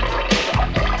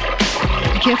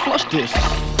 You can't flush this.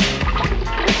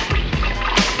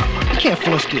 You can't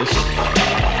flush this.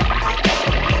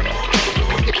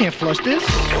 You can't flush this.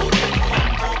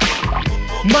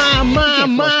 My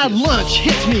lunch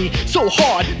hits me so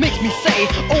hard, makes me say,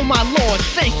 oh my Lord,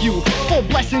 thank you for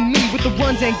blessing me with the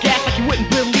runs and gas like you wouldn't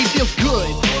believe. Feels good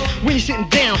when you're sitting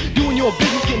down, doing your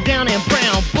business, getting down and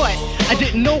brown. But I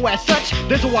didn't know as such,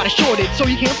 there's a water shortage, so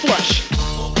you can't flush.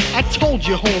 I told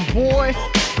you, homeboy,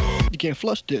 you can't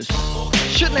flush this.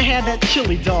 Shouldn't have had that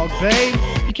chili dog, babe.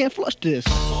 You can't flush this.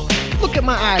 Look at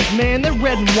my eyes, man, they're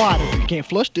red and water. You can't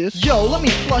flush this. Yo, let me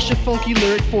flush a funky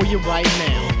lyric for you right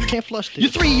now. You can't flush this.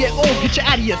 Your 3-year-old, get you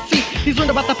out of your seat. He's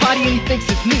learned about the potty and he thinks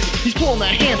it's neat. He's pulling the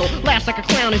handle, laughs like a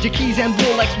clown as your keys and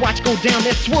Rolex watch go down,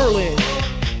 they're swirling.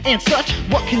 And such,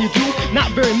 what can you do?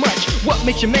 Not very much. What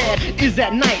makes you mad is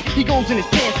at night he goes in his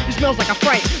pants, he smells like a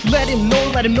fright. Let him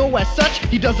know as such,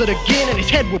 he does it again and his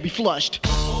head will be flushed.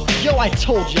 Yo, I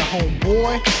told you,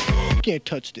 homeboy, you can't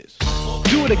touch this.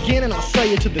 Do it again and I'll sell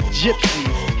you to the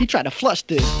gypsies. He tried to flush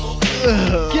this.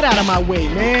 Ugh. Get out of my way,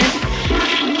 man.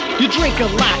 You drink a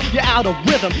lot, you're out of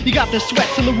rhythm. You got the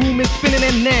sweats and the room is spinning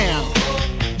and now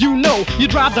You know, you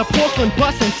drive the porcelain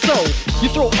bus and so you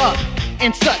throw up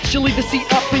and such. You leave the seat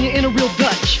up and you're in a real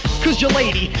Dutch. Cause your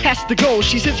lady has to go.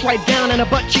 She sits right down and her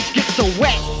butt cheeks get so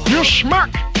wet. You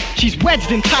smirk. She's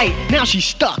wedged in tight. Now she's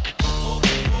stuck.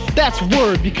 That's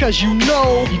word because you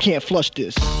know you can't flush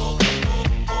this.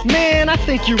 Man, I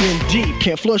think you're in deep.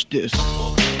 Can't flush this.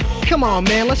 Come on,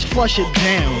 man, let's flush it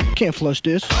down. Can't flush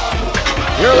this.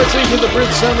 You're listening to the Brit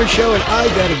Summer Show, and I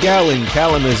got a gal in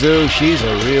Kalamazoo. She's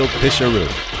a real Pishadoo.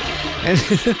 And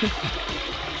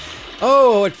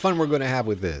oh, what fun we're going to have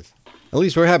with this. At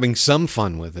least we're having some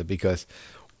fun with it because,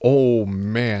 oh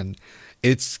man,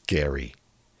 it's scary.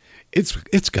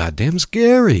 It's goddamn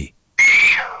scary.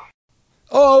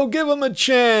 Oh, give him a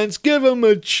chance. Give him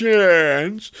a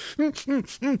chance.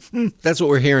 That's what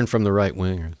we're hearing from the right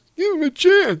wingers. Give him a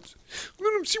chance.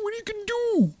 Let him see what he can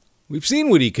do. We've seen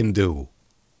what he can do.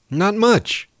 Not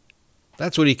much.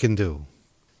 That's what he can do.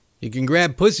 He can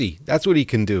grab pussy. That's what he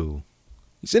can do.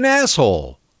 He's an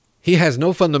asshole. He has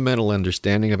no fundamental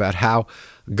understanding about how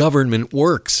government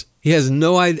works. He has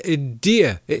no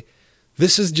idea.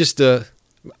 This is just a...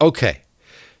 Okay,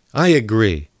 I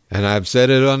agree. And I've said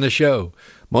it on the show.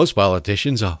 Most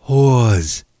politicians are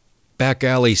whores. Back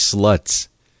alley sluts.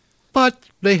 But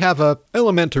they have a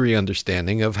elementary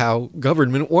understanding of how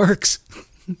government works.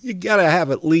 You gotta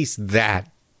have at least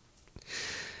that.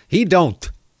 He don't.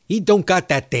 He don't got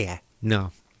that there.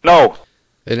 No. No.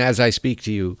 And as I speak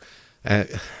to you,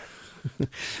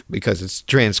 because it's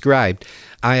transcribed,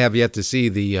 I have yet to see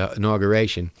the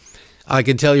inauguration. I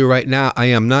can tell you right now, I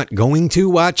am not going to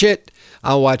watch it.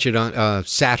 I'll watch it on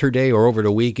Saturday or over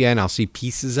the weekend. I'll see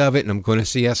pieces of it, and I'm going to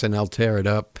see SNL tear it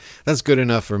up. That's good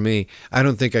enough for me. I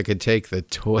don't think I could take the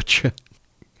torture.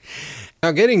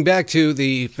 Now, getting back to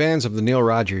the fans of the Neil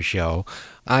Rogers Show,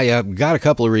 I got a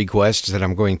couple of requests that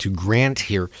I'm going to grant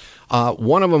here.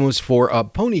 One of them was for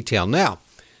Ponytail. Now,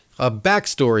 a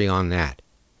backstory on that.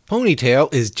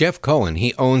 Ponytail is Jeff Cohen.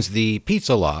 He owns the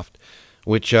Pizza Loft,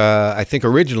 which I think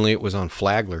originally it was on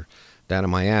Flagler down in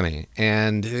Miami.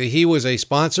 And he was a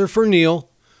sponsor for Neil.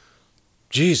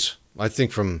 Geez, I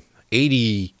think from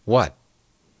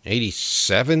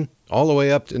 87 all the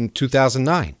way up in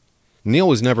 2009. Neil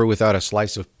was never without a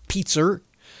slice of pizza,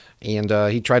 and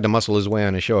he tried to muscle his way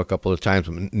on a show a couple of times,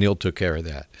 but Neil took care of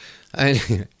that.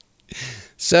 And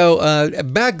so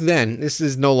back then, this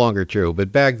is no longer true,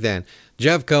 but back then,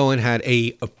 Jeff Cohen had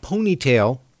a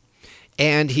ponytail,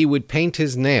 and he would paint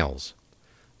his nails.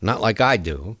 Not like I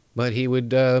do, but he would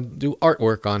do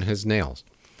artwork on his nails.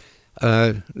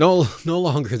 No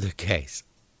longer the case.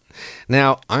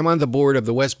 Now, I'm on the board of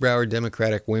the West Broward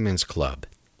Democratic Women's Club,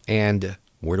 and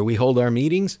where do we hold our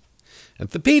meetings?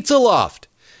 At the Pizza Loft.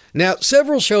 Now,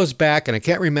 several shows back, and I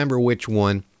can't remember which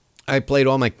one, I played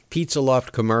all my Pizza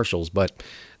Loft commercials, but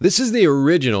this is the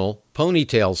original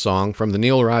Ponytail song from the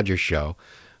Neil Rogers Show.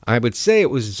 I would say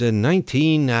it was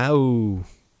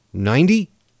 1990,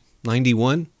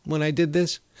 91 when I did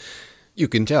this. You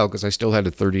can tell because I still had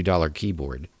a $30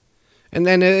 keyboard. And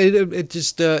then it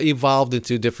just evolved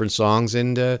into different songs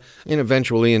and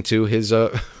eventually into his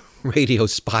radio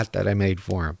spot that I made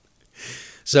for him.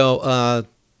 So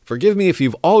forgive me if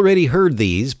you've already heard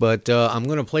these, but I'm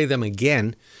going to play them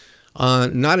again.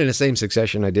 Not in the same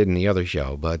succession I did in the other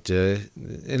show, but and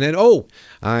then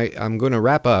I'm going to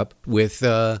wrap up with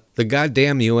the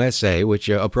Goddamn USA, which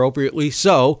appropriately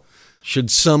so should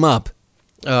sum up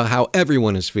how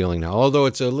everyone is feeling now. Although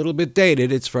it's a little bit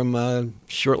dated, it's from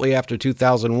shortly after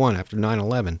 2001, after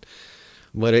 9/11,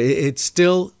 but it's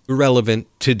still relevant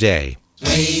today.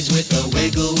 Sways with a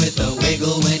wiggle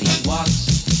when he walks.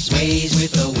 Sways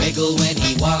with a wiggle when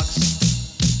he walks.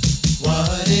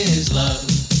 What is love?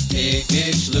 Big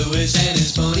Mitch Lewis and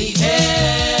his ponytail.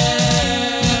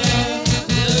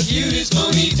 The cutest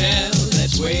ponytail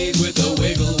that sways with a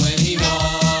wiggle when he walks.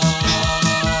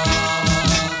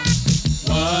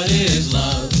 What is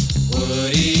love?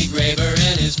 Woody Graber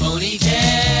and his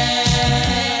ponytail.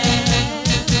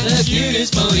 The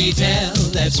cutest ponytail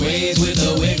that sways with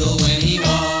a wiggle when he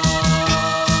walks.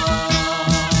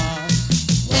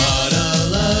 What a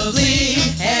lovely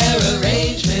hair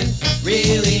arrangement,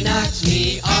 really knocks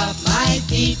me off my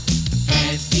feet.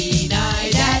 Can't deny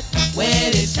that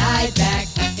when it's tied back,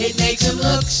 it makes him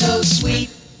look so sweet.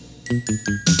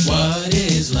 What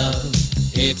is love?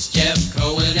 It's Jeff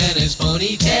Cohen and his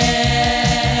ponytail.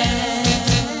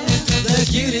 The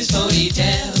cutest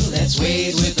ponytail that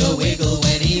sways with a wiggle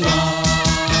when he walks.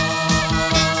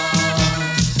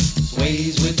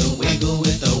 Sways with a wiggle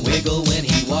when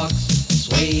he walks.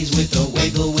 Sways with a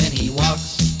wiggle when he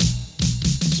walks.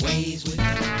 Sways with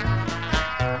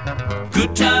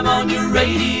Good time on your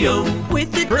radio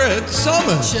with the Brit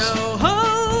Summer Show.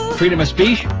 freedom of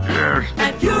speech? Yes.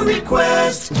 At your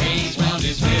request. Sways round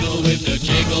his middle with a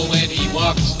jiggle when he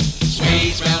walks.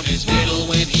 Sways round his middle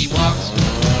when he walks.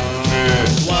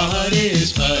 What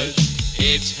is fudge?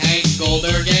 It's Hank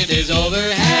Goldberg and his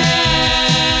overhang.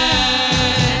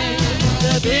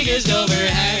 The biggest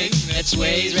overhang that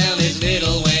sways round his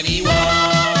middle when he walks.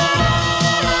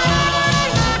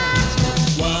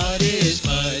 What is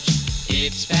fudge?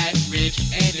 It's fat, rich,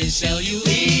 and his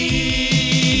cellulite.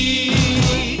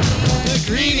 The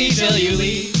creamy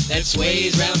cellulite that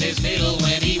sways round his middle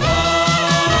when he walks.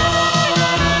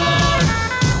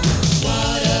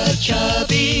 What a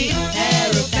chubby pair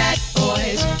of fat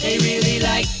boys. They really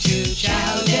like to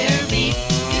chow their meat.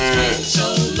 It's been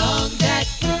so long that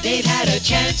they've had a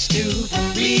chance to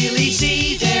really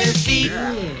see their feet.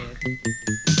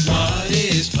 What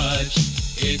is fudge?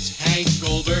 It's Hank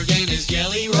Goldberg and his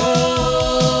jelly roll.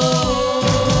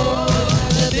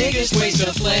 The biggest waste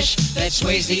of flesh that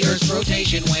sways the earth's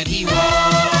rotation when he walks.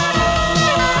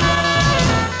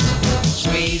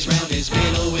 Sways round his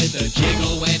middle with a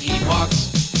jiggle when he walks.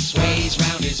 Sways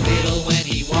round his middle when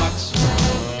he walks.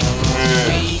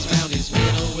 Sways round his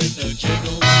middle with a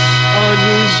jiggle. On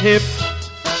his hip,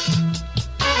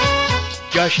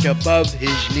 just above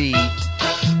his knee,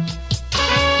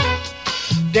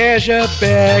 there's a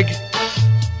bag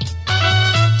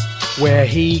where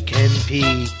he can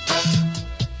pee.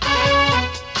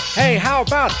 Hey, how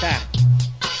about that?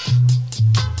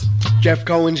 Jeff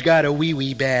Cohen's got a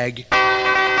wee-wee bag. Tell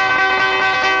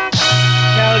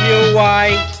you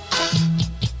why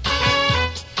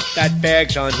that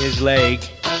bag's on his leg.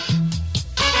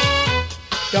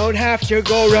 Don't have to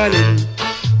go running.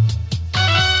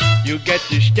 You get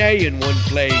to stay in one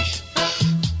place.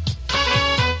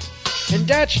 And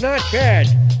that's not bad.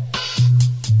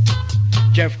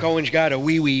 Jeff Cohen's got a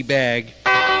wee-wee bag.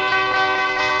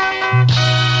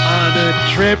 On a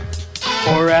trip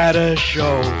or at a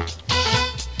show,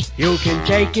 you can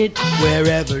take it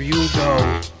wherever you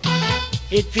go.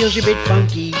 It feels a bit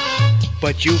funky,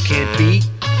 but you can't beat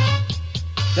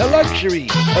the luxury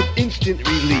of instant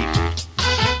relief.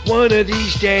 One of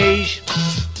these days,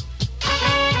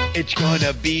 it's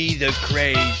gonna be the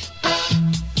craze.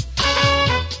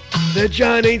 The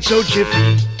John ain't so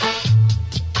jiffy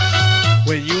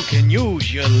when you can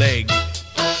use your leg.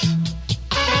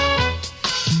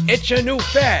 It's a new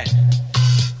fad.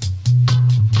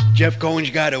 Jeff Cohen's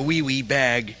got a wee-wee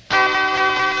bag.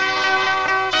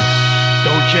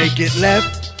 Don't shake it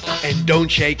left and don't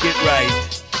shake it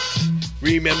right.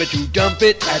 Remember to dump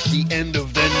it at the end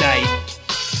of the night.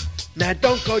 Now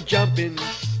don't go jumping.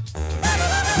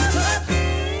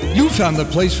 You found the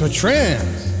place for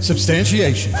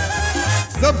transubstantiation.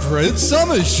 The Brit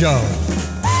Summers Show.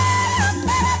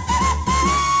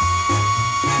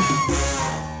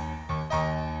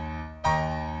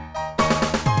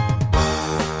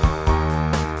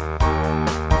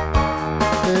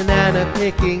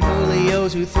 Banana-picking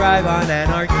Julios who thrive on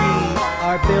anarchy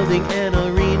are building an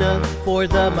arena for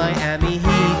the Miami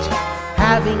Heat.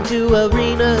 Having two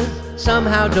arenas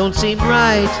somehow don't seem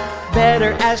right.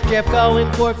 Better ask Jeff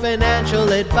Cohen for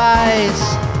financial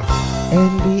advice.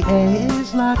 NBA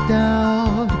is locked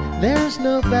out. There's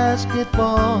no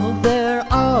basketball. They're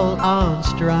all on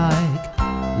strike.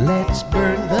 Let's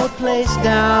burn the place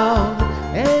down.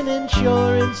 An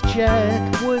insurance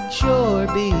check would sure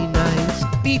be nice.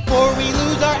 Before we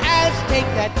lose our ass, take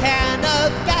that can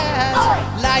of gas.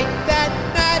 Light that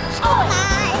match.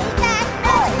 Light that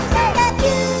match.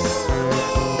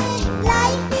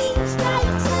 Lightning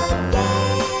strikes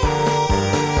again.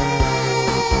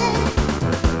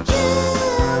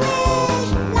 Jewish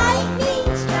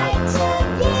lightning strikes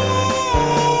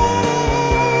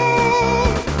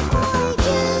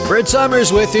again. Brit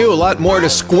Summers with you. A lot more to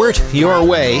squirt your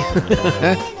way.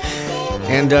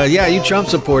 And yeah, you Trump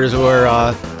supporters were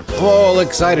all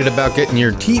excited about getting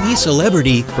your TV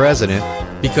celebrity president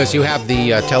because you have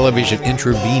the television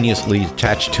intravenously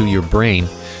attached to your brain.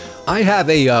 I have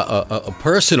a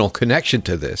personal connection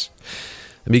to this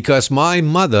because my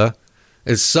mother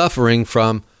is suffering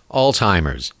from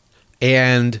Alzheimer's.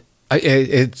 And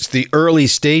it's the early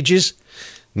stages,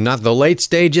 not the late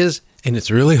stages. And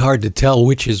it's really hard to tell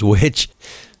which is which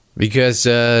because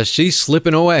she's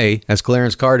slipping away, as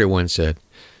Clarence Carter once said.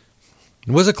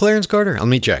 Was it Clarence Carter? Let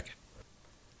me check.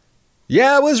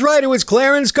 Yeah, I was right. It was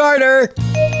Clarence Carter.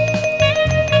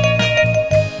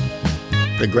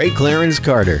 The great Clarence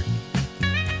Carter.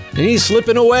 And he's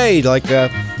slipping away like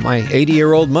my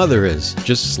 80-year-old mother is,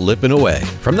 just slipping away.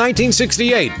 From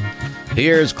 1968,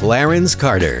 here's Clarence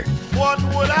Carter. What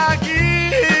would I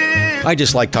give? I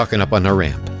just like talking up on the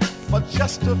ramp. For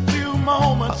just a few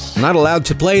moments. I'm not allowed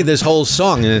to play this whole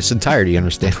song in its entirety,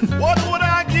 understand? What would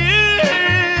I give?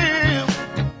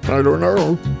 I don't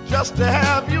know. Just to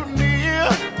have you near.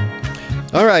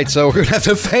 All right, so we're going to have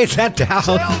to fade that down.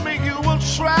 Tell me you will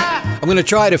try. I'm going to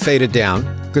try to fade it down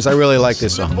because I really like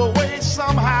this song. Slip away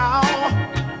somehow.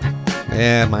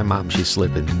 Yeah, my mom, she's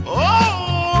slipping. Oh,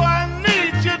 I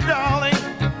need you, darling.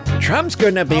 Trump's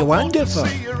going to be wonderful.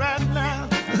 See you right now.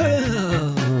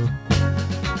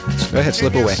 Go ahead,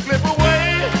 slip away. Slip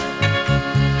away.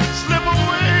 Slip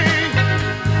away.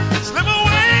 Slip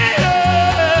away.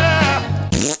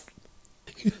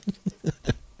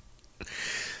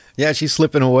 Yeah, she's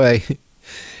slipping away.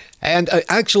 And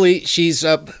actually, she's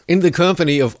in the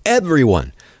company of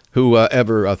everyone who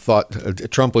ever thought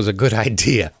Trump was a good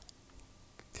idea.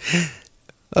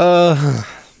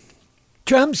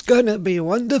 Trump's gonna be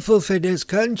wonderful for this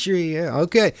country. Yeah,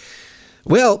 okay.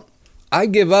 Well, I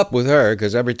give up with her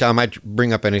because every time I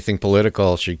bring up anything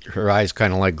political, her eyes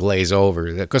kind of like glaze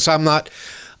over. Because I'm not,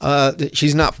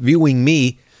 she's not viewing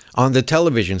me on the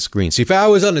television screen. See, if I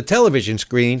was on the television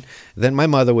screen, then my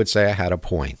mother would say I had a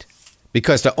point.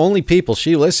 Because the only people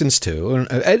she listens to,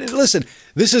 and listen,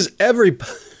 this is I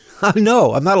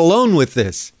know, I'm not alone with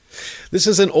this. This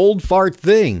is an old fart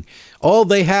thing. All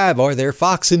they have are their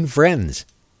Fox and Friends.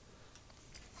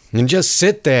 And just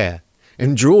sit there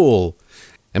and drool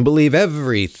and believe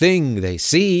everything they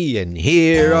see and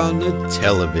hear on the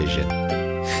television.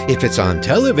 If it's on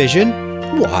television,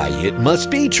 why, it must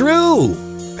be true.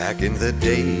 Back in the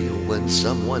day when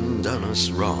someone done us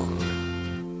wrong,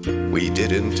 we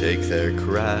didn't take their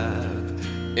crap.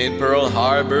 In Pearl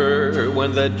Harbor,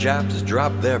 when the Japs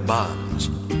dropped their bombs,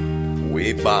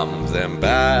 we bombed them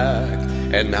back.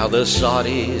 And now the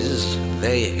Saudis,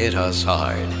 they hit us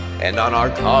hard. And on our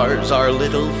cars, our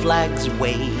little flags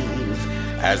wave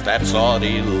as that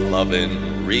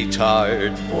Saudi-loving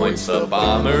retard points the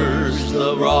bombers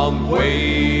the wrong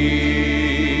way.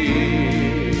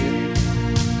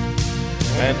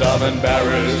 And I'm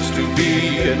embarrassed to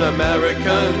be an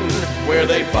American where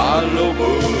they follow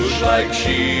Bush like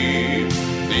sheep.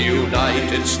 The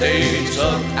United States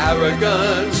of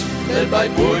arrogance, led by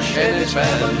Bush and his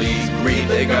family's greed.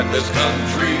 They got this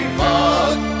country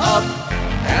fucked up,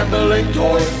 ambling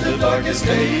towards the darkest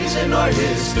days in our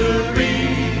history.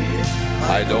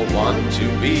 I don't want to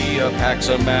be a Pax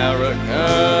American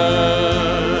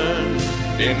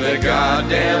in the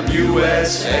goddamn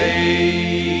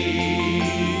USA.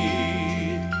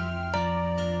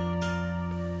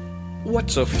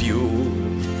 What's a few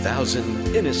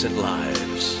thousand innocent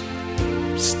lives?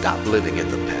 Stop living in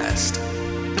the past.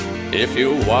 If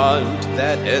you want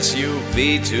that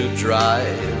SUV to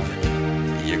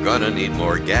drive, you're gonna need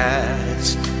more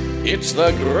gas. It's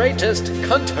the greatest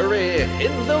country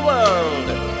in the world,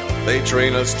 they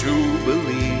train us to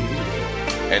believe.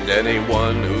 And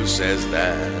anyone who says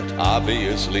that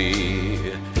obviously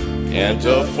can't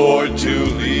afford to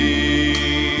leave.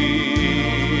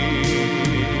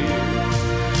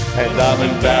 And I'm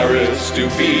embarrassed to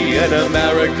be an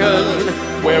American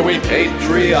where we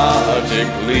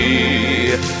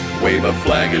patriotically wave a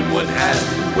flag in one hand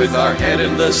with our head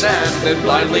in the sand and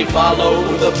blindly follow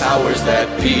the powers that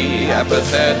be.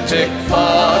 Apathetic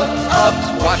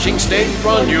fuck-ups watching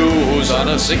state-run news on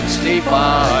a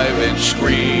 65-inch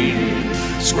screen.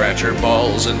 Scratch your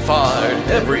balls and fart,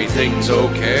 everything's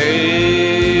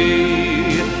okay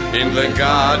in the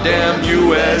goddamn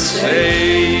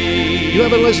USA. You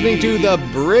have been listening to the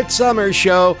Brit Summer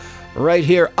Show right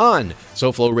here on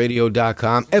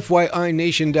SoFloRadio.com,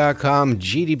 FYINation.com,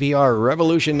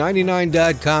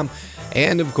 GDPRRevolution99.com,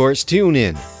 and of course, tune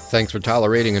in. Thanks for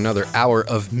tolerating another hour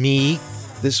of me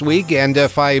this week. And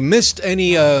if I missed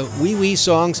any wee-wee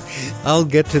songs, I'll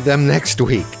get to them next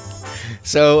week.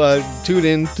 So tune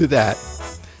in to that.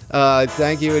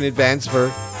 Thank you in advance for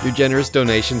your generous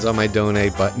donations on my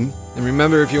donate button. And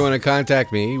remember, if you want to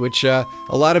contact me, which a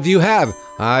lot of you have,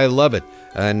 I love it.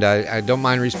 And I don't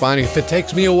mind responding. If it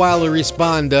takes me a while to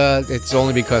respond, it's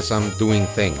only because I'm doing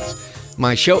things.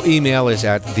 My show email is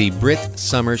at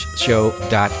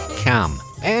thebritsummersshow.com.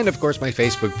 And, of course, my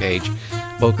Facebook page,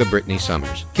 Boca Britany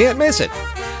Summers. Can't miss it.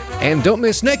 And don't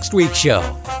miss next week's show,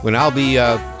 when I'll be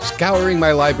scouring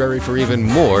my library for even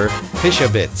more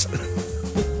Pishadoo.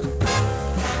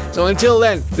 So until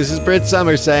then, this is Brit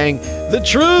Summers saying the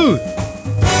truth.